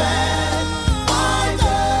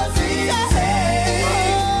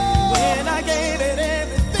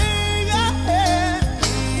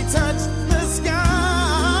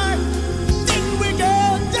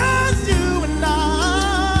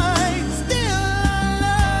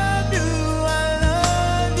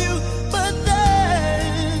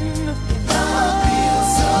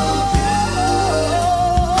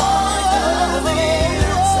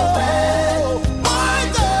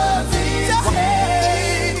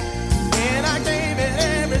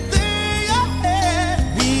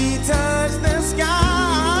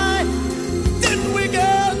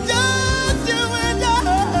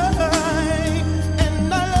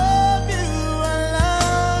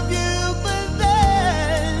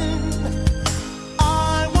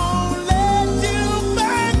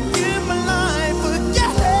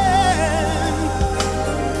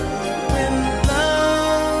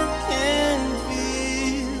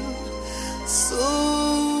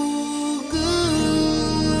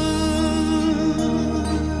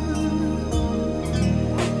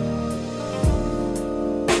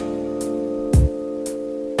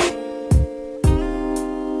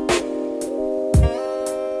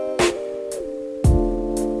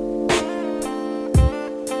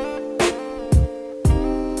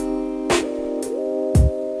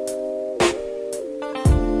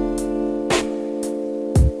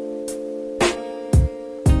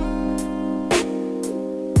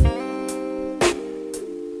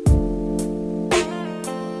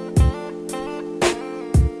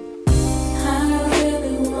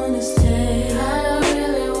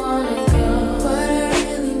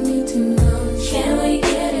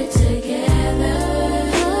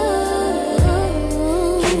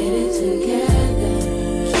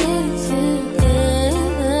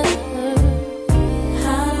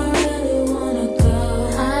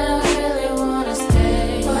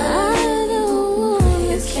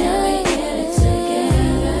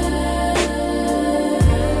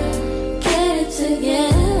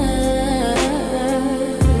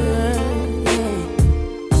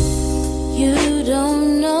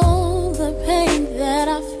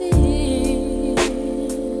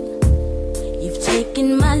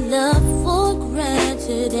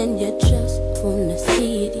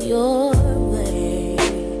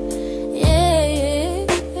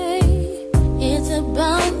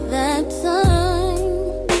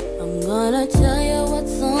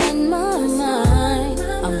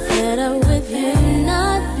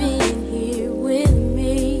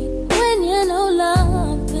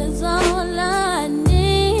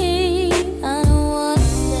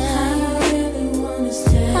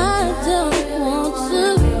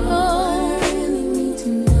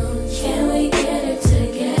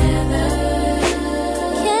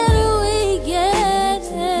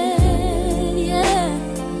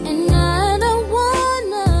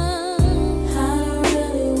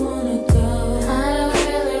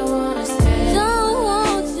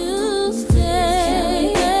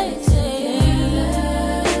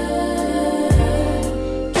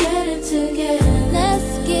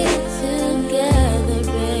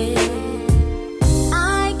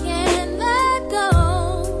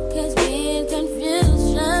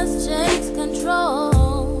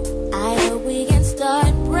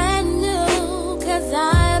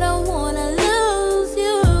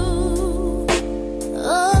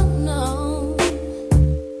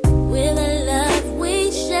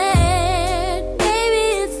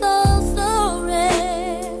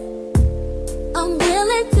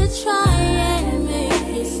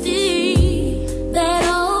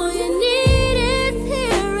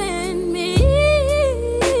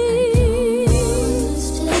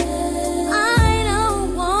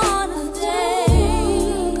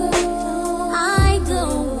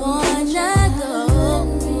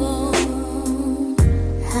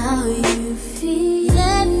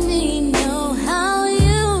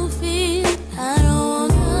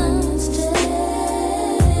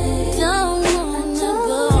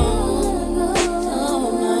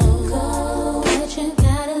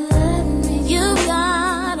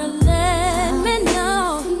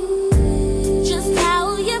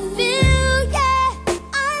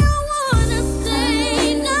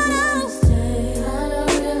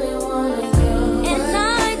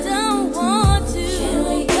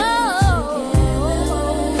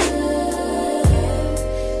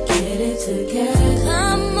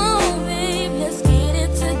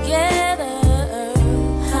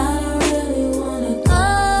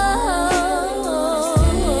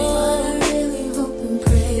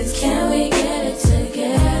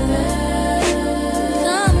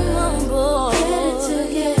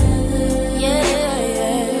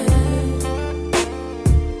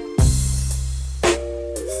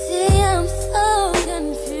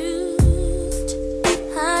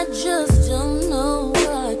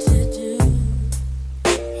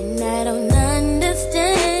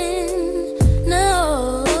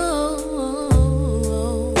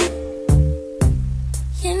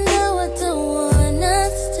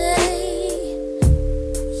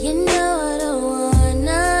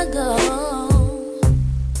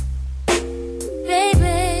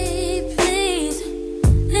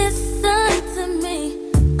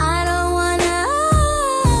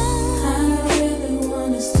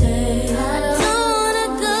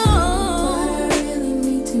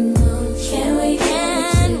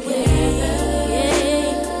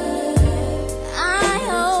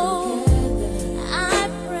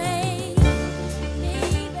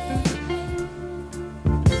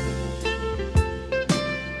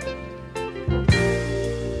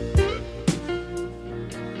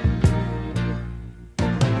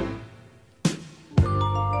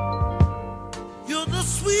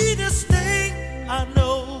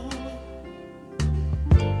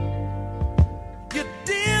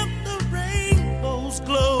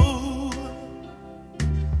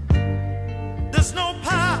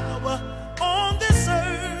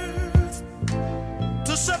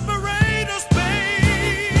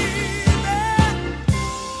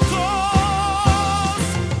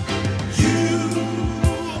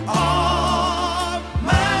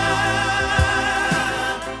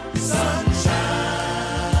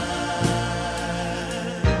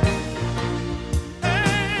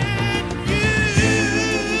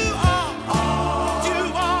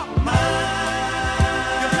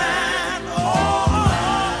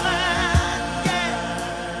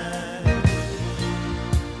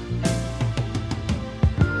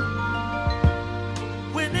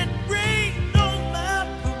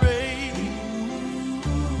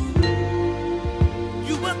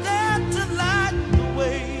were there to light the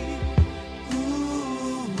way.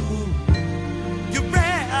 Ooh, you're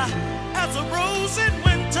rare as a rose in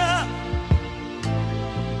winter.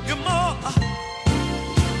 You're more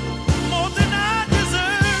than I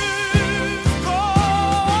deserve.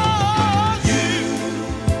 'Cause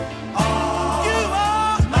you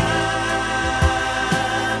are my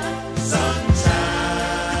sunshine.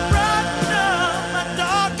 You brighten up my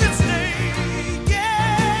darkest day.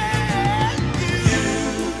 Yeah, you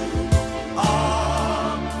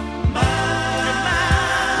are mine.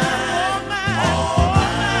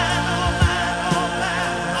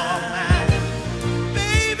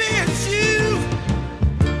 Baby, it's you.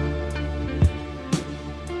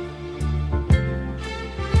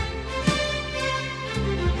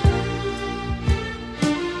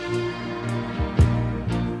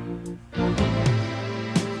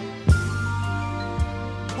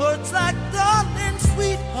 Words like darling,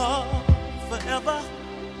 sweetheart, forever.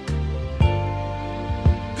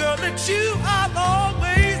 Girl, it's you I'll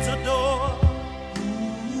always adore.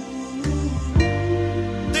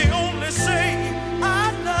 They only say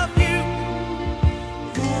I love you,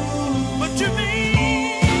 but you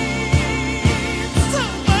mean so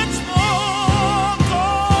much more.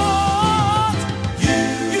 'Cause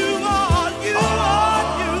you are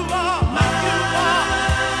my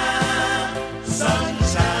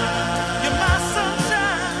sunshine. You're my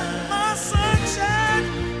sunshine,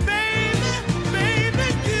 baby, baby.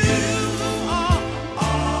 You are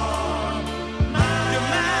mine. You're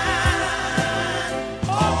mine,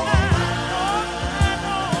 oh mine,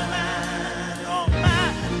 oh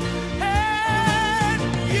mine. And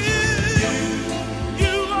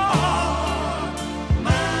you are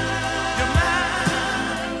mine. You're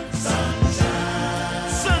mine,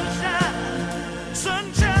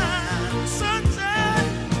 sunshine,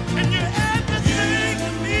 and you're everything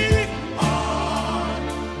to me.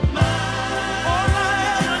 All I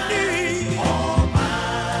ever need.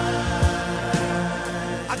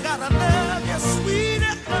 I gotta love you, sweet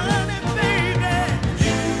and honey, baby.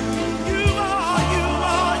 You are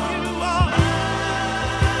mine,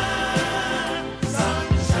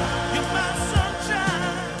 sunshine. You're my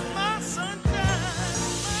sunshine, my sunshine,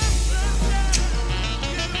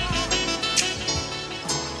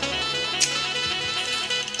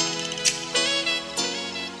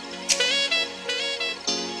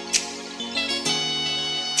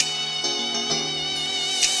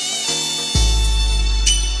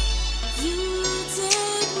 You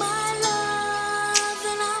take my love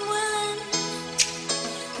and I'm willing.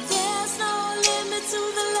 There's no limit to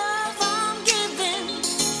the love I'm giving.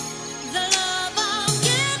 The love I'm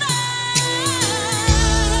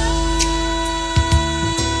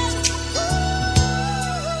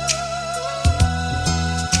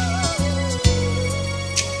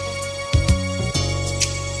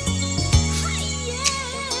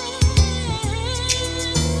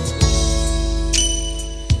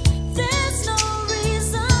There's no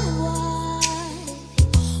reason why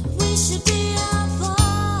we should be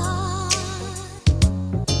apart.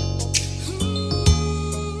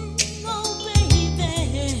 Oh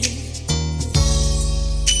baby,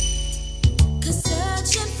 'cause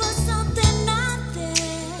searching for something not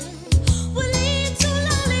there will lead to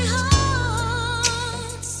lonely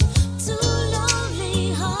hearts, to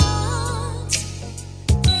lonely hearts.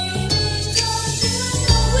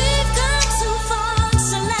 We've come too far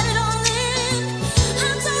to let it all in.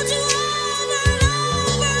 I've told you over and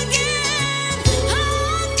over again how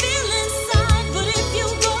I feel inside, but if you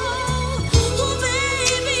go, oh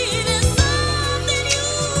baby, there's something you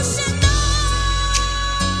should know.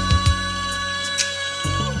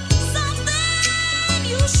 Something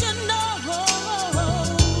you should know.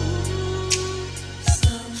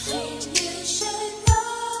 Something you should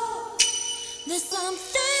know. There's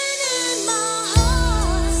something in my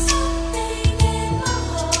heart, something in my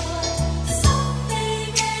heart, something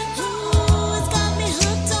in my heart. It's got me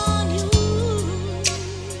hooked on you.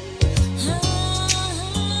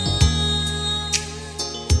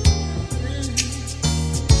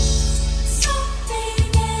 Something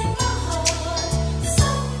in my heart,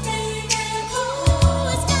 something in my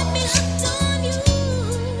heart. It's got me hooked on you.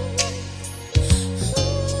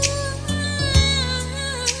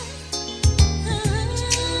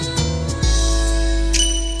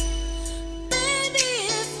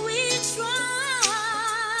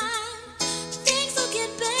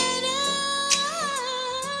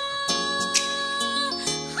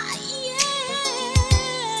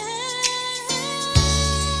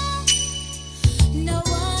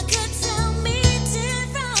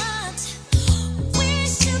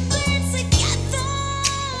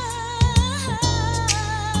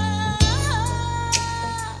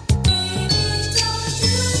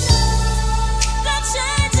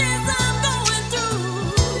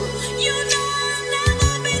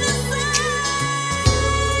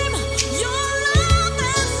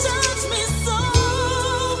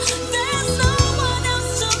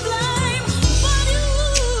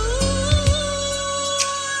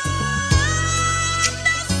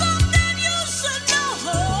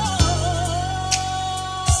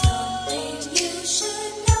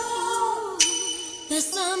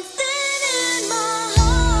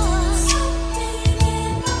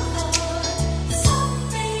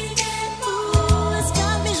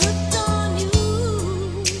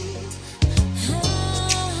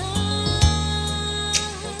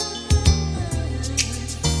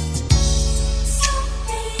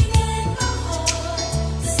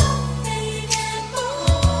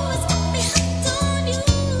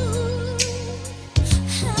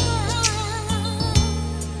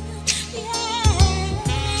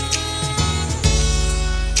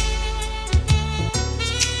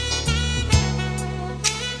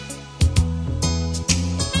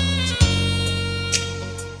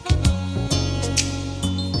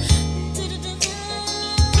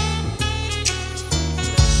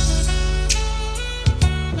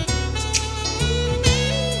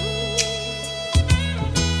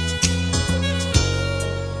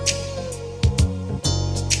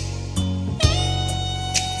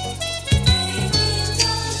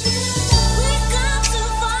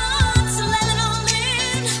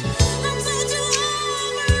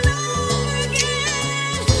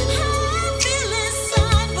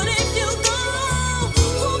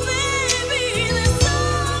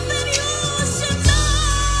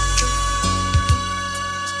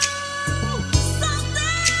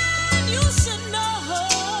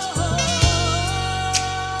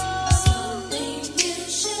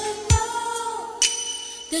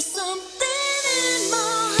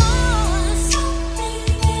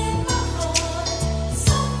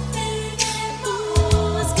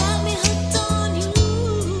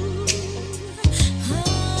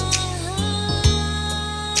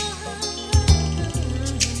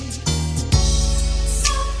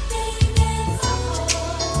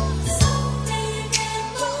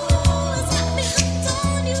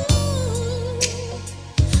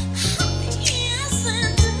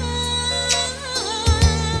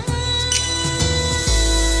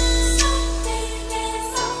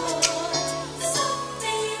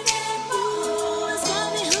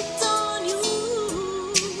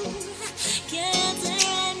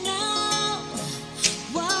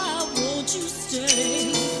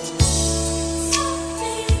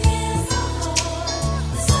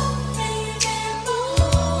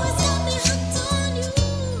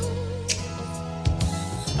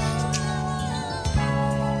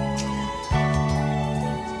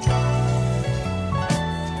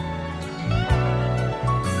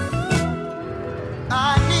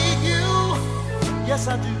 yes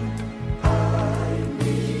I do. I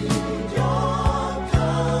need your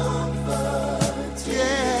comfort,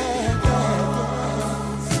 yeah,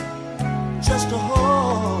 just to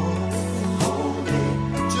hold me,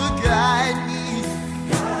 to guide me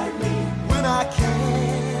when I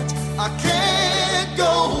can't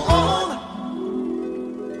go on.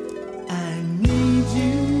 I need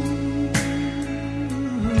you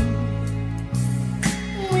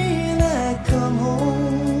when I come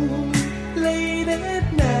home late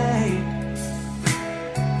at night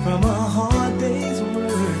from a hard day's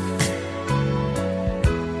work.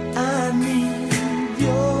 I need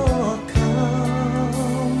your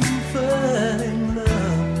comfort and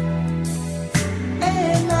love,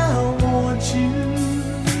 and I want you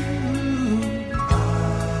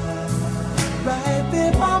right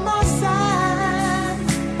there by my side,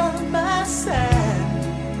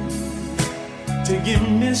 to give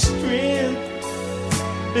me strength,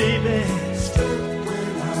 baby,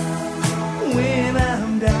 when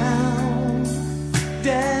I'm down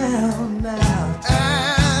now.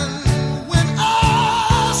 And when I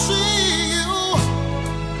see you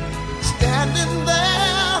standing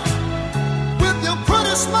there with your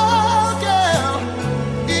pretty smile, girl,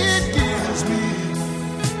 it gives me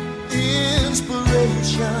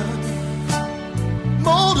inspiration,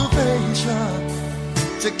 motivation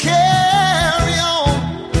to carry on.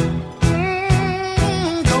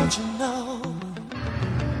 Don't you know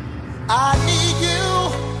I need you?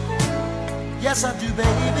 Yes, I do,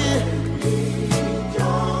 baby. Need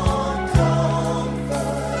your comforting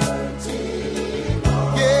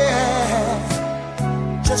arms.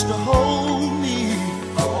 Yeah, just to hold me,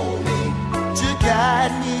 to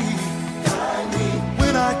guide me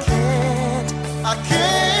when I can't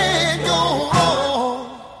go on.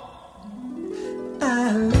 I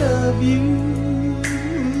love you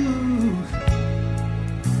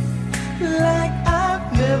like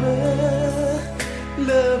I've never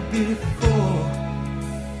loved before,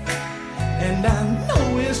 and I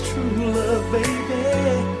know it's true love, baby,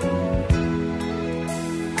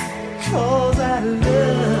 'cause I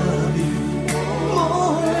love you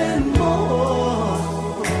more and more.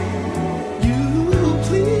 You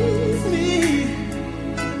please me,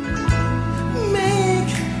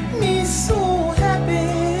 make me so happy.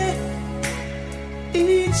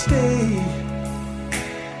 stay.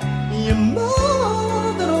 You're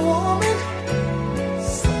more than a woman,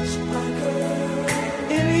 such a girl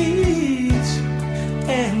in each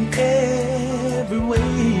and every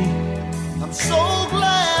way. I'm so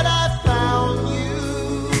glad I found you.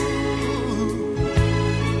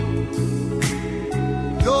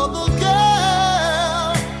 You're the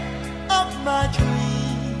girl of my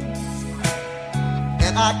dreams,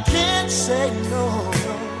 and I can't say no.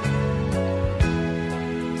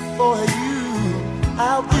 For you,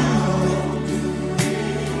 I'll do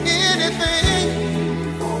anything.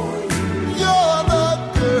 You're the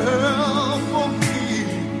girl for me,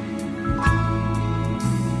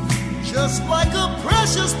 just like a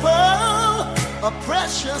precious pearl, a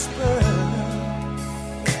precious pearl.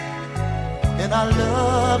 And I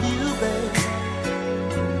love you, babe.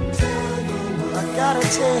 I gotta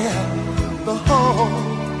tell the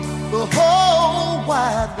whole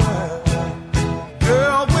wide world.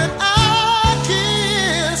 Girl, when I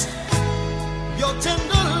kiss your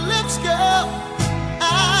tender lips, girl,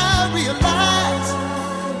 I realize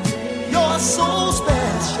you're so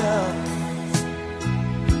special.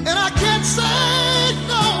 And I can't say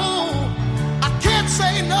no, I can't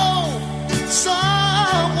say no.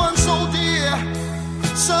 Someone so dear,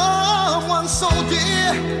 someone so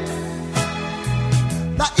dear.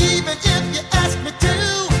 Now even if you ask me to,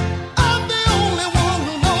 I'm the only one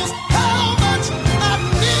who knows how much I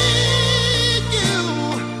need you.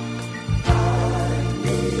 I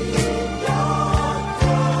need your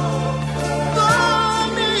comfort. I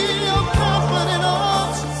need your comfort and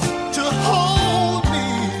arms to hold me,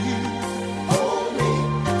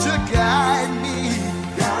 to guide me,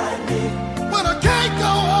 when I can't go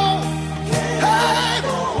home.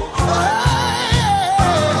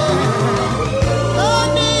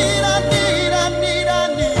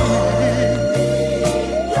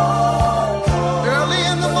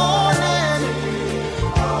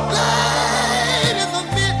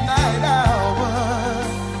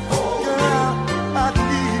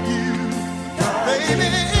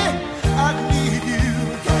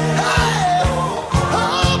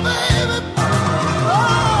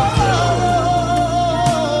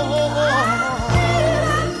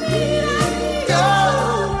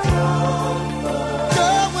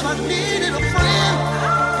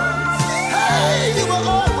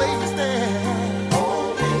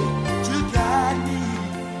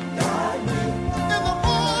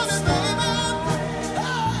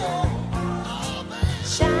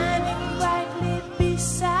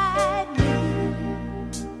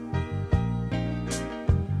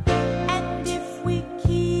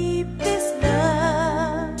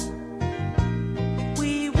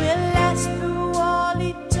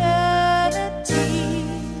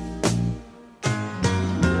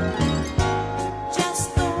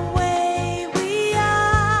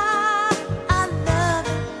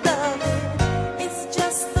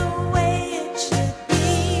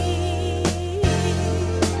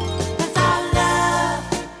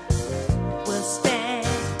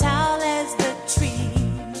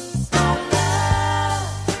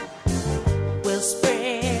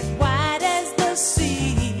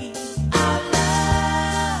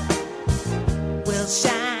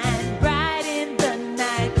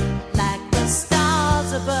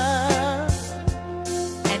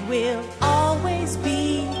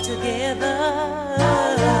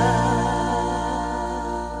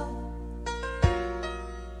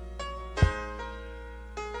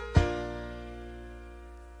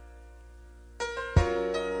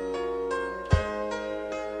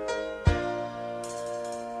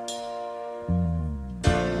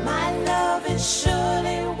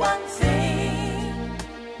 Surely one thing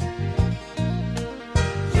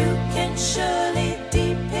you can surely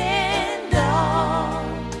depend on.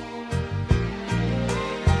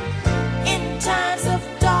 In times of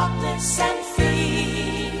darkness and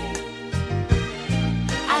fear,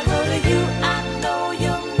 I go to you, I know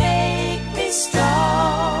you'll make me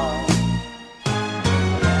strong.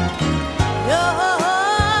 You're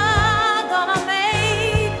gonna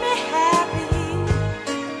make me happy.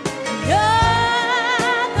 You're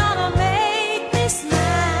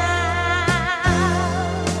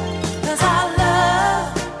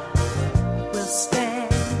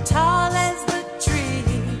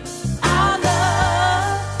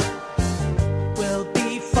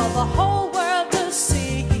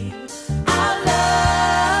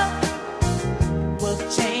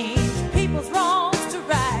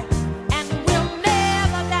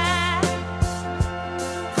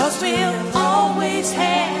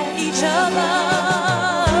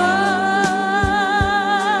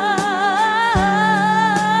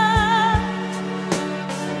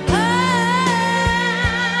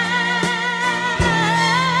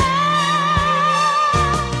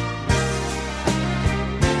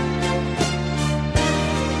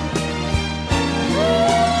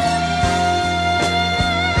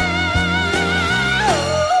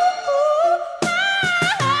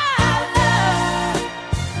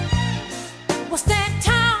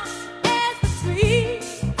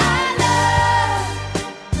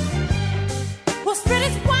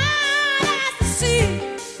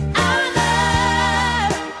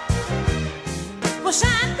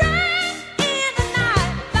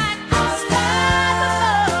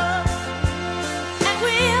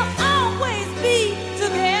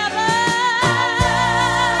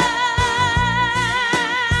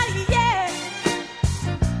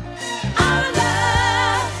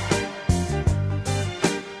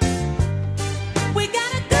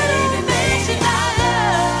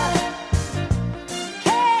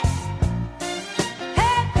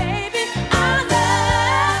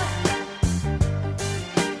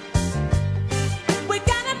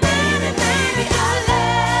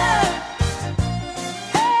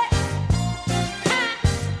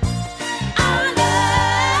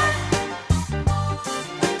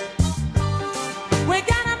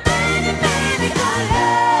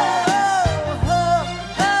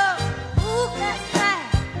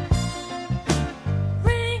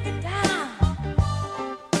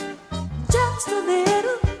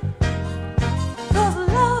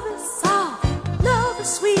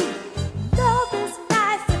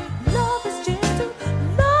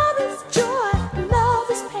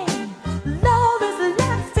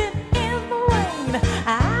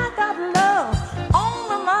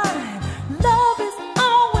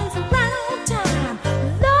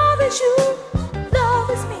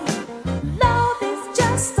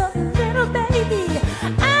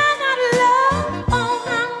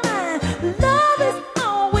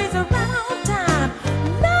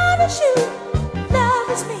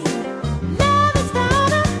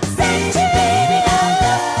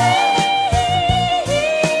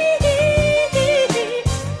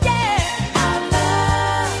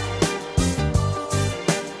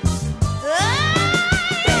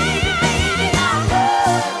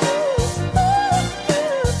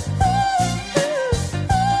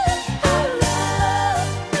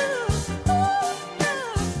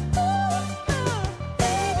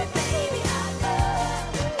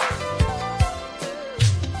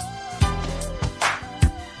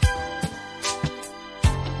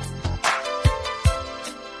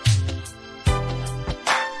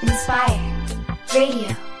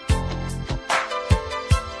Radio.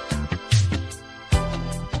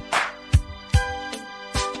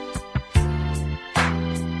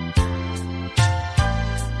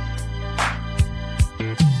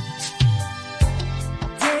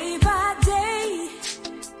 Day by day,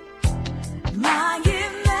 my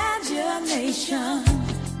imagination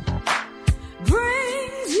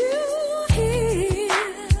brings you here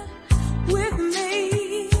with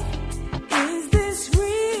me. Is this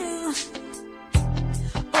real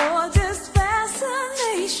or just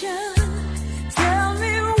fascination? Tell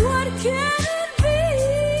me, what can it be?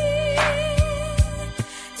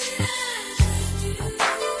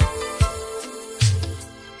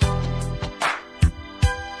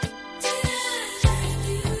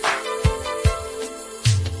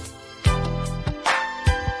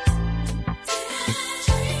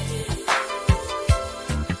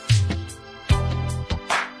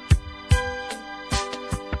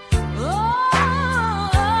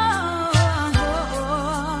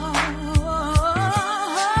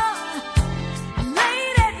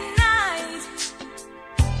 Late at night,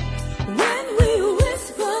 when we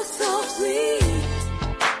whisper softly,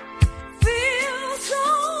 feel so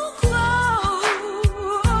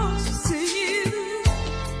close to you.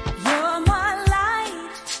 You're my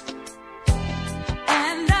light,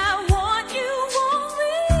 and I want you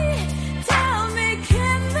only. Tell me,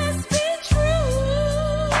 can this be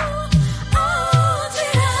true? Oh,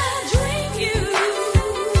 did I dream you?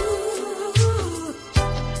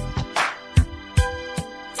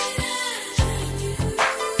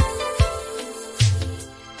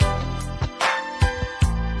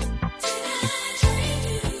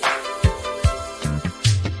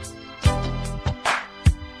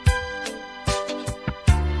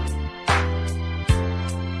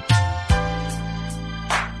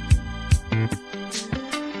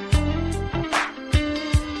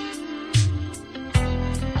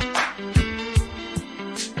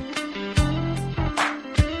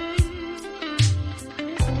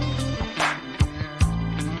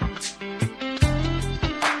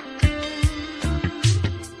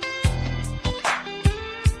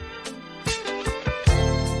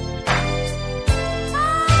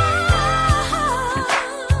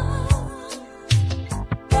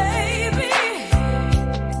 Baby,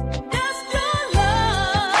 just your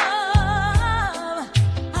love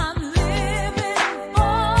I'm living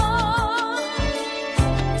for.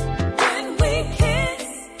 When we kiss,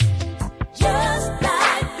 just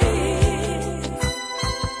like this,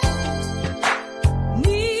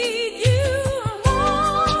 need you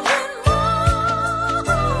more and more,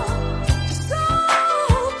 so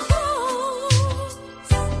close.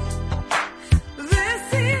 This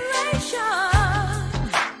elation,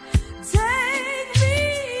 take me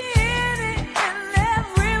any and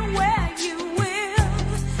everywhere you will.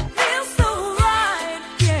 Feel so right,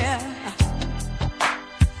 yeah.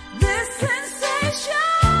 This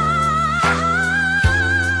sensation,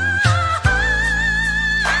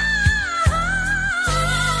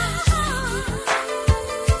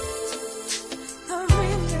 I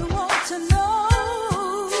really want to know.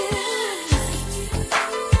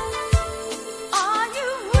 Are you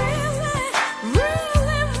really, really, really,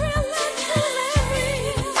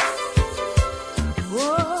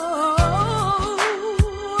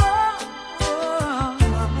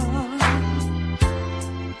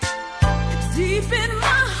 deep in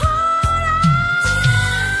my heart,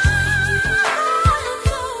 I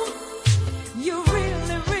know you're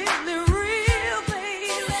really, really real, baby.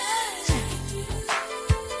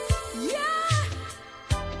 Yeah,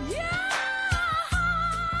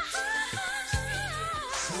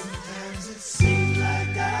 Sometimes it seems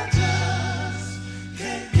like I just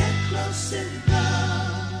can't get close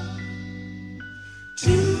enough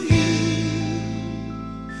to you,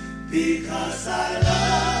 because I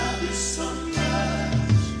love you so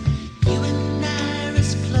much. You and I are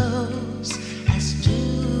as close as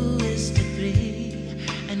two is to three,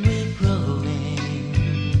 and we're growing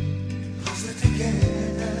closer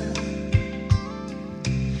together.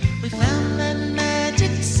 We found that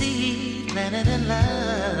magic seed planted in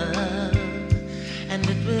love, and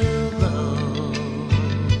it will grow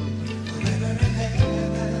forever and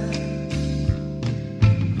ever.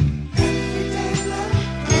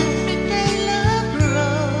 Every day love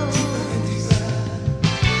grows.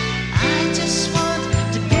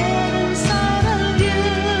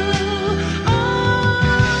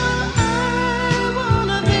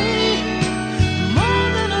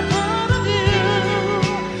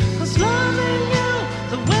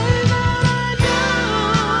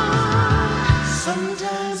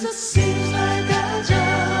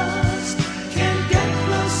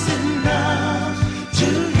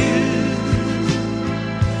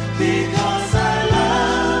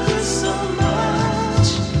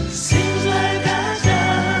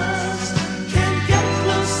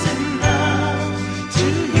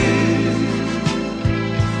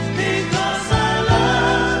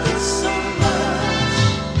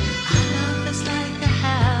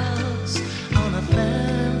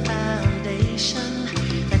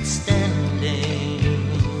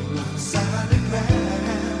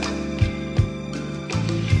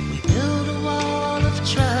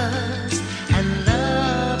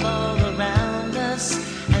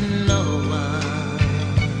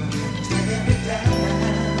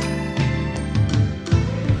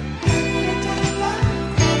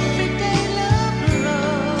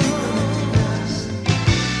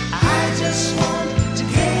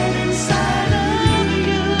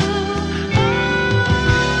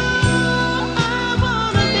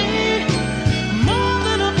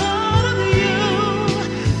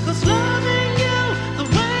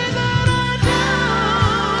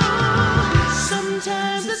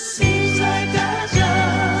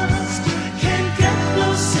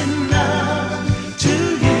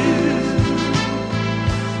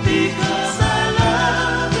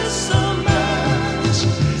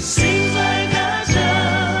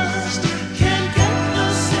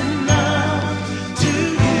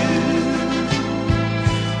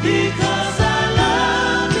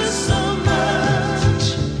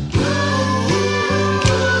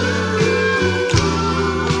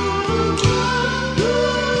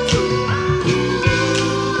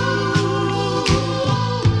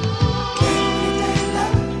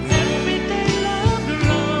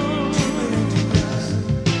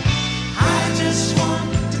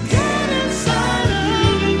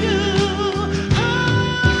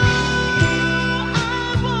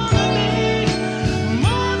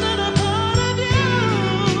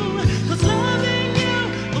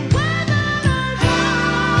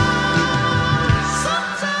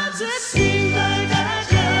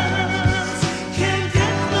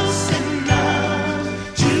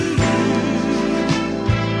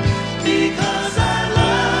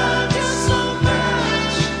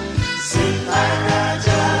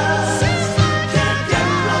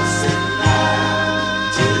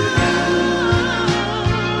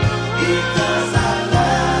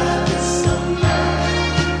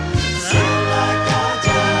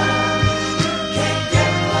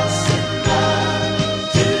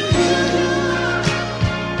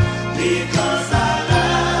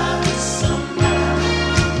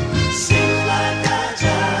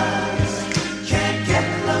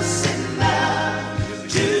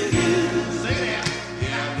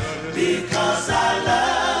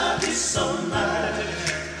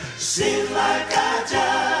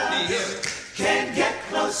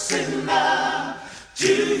 enough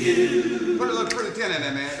to you. Put a little pretty tin in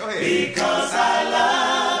there, man. Go ahead. Because I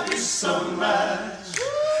love you so much.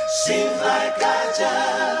 Seems like I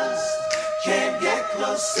just can't get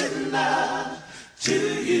close enough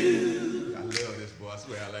to you. I love this boy. I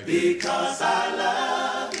swear I like it. Because I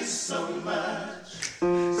love you so much.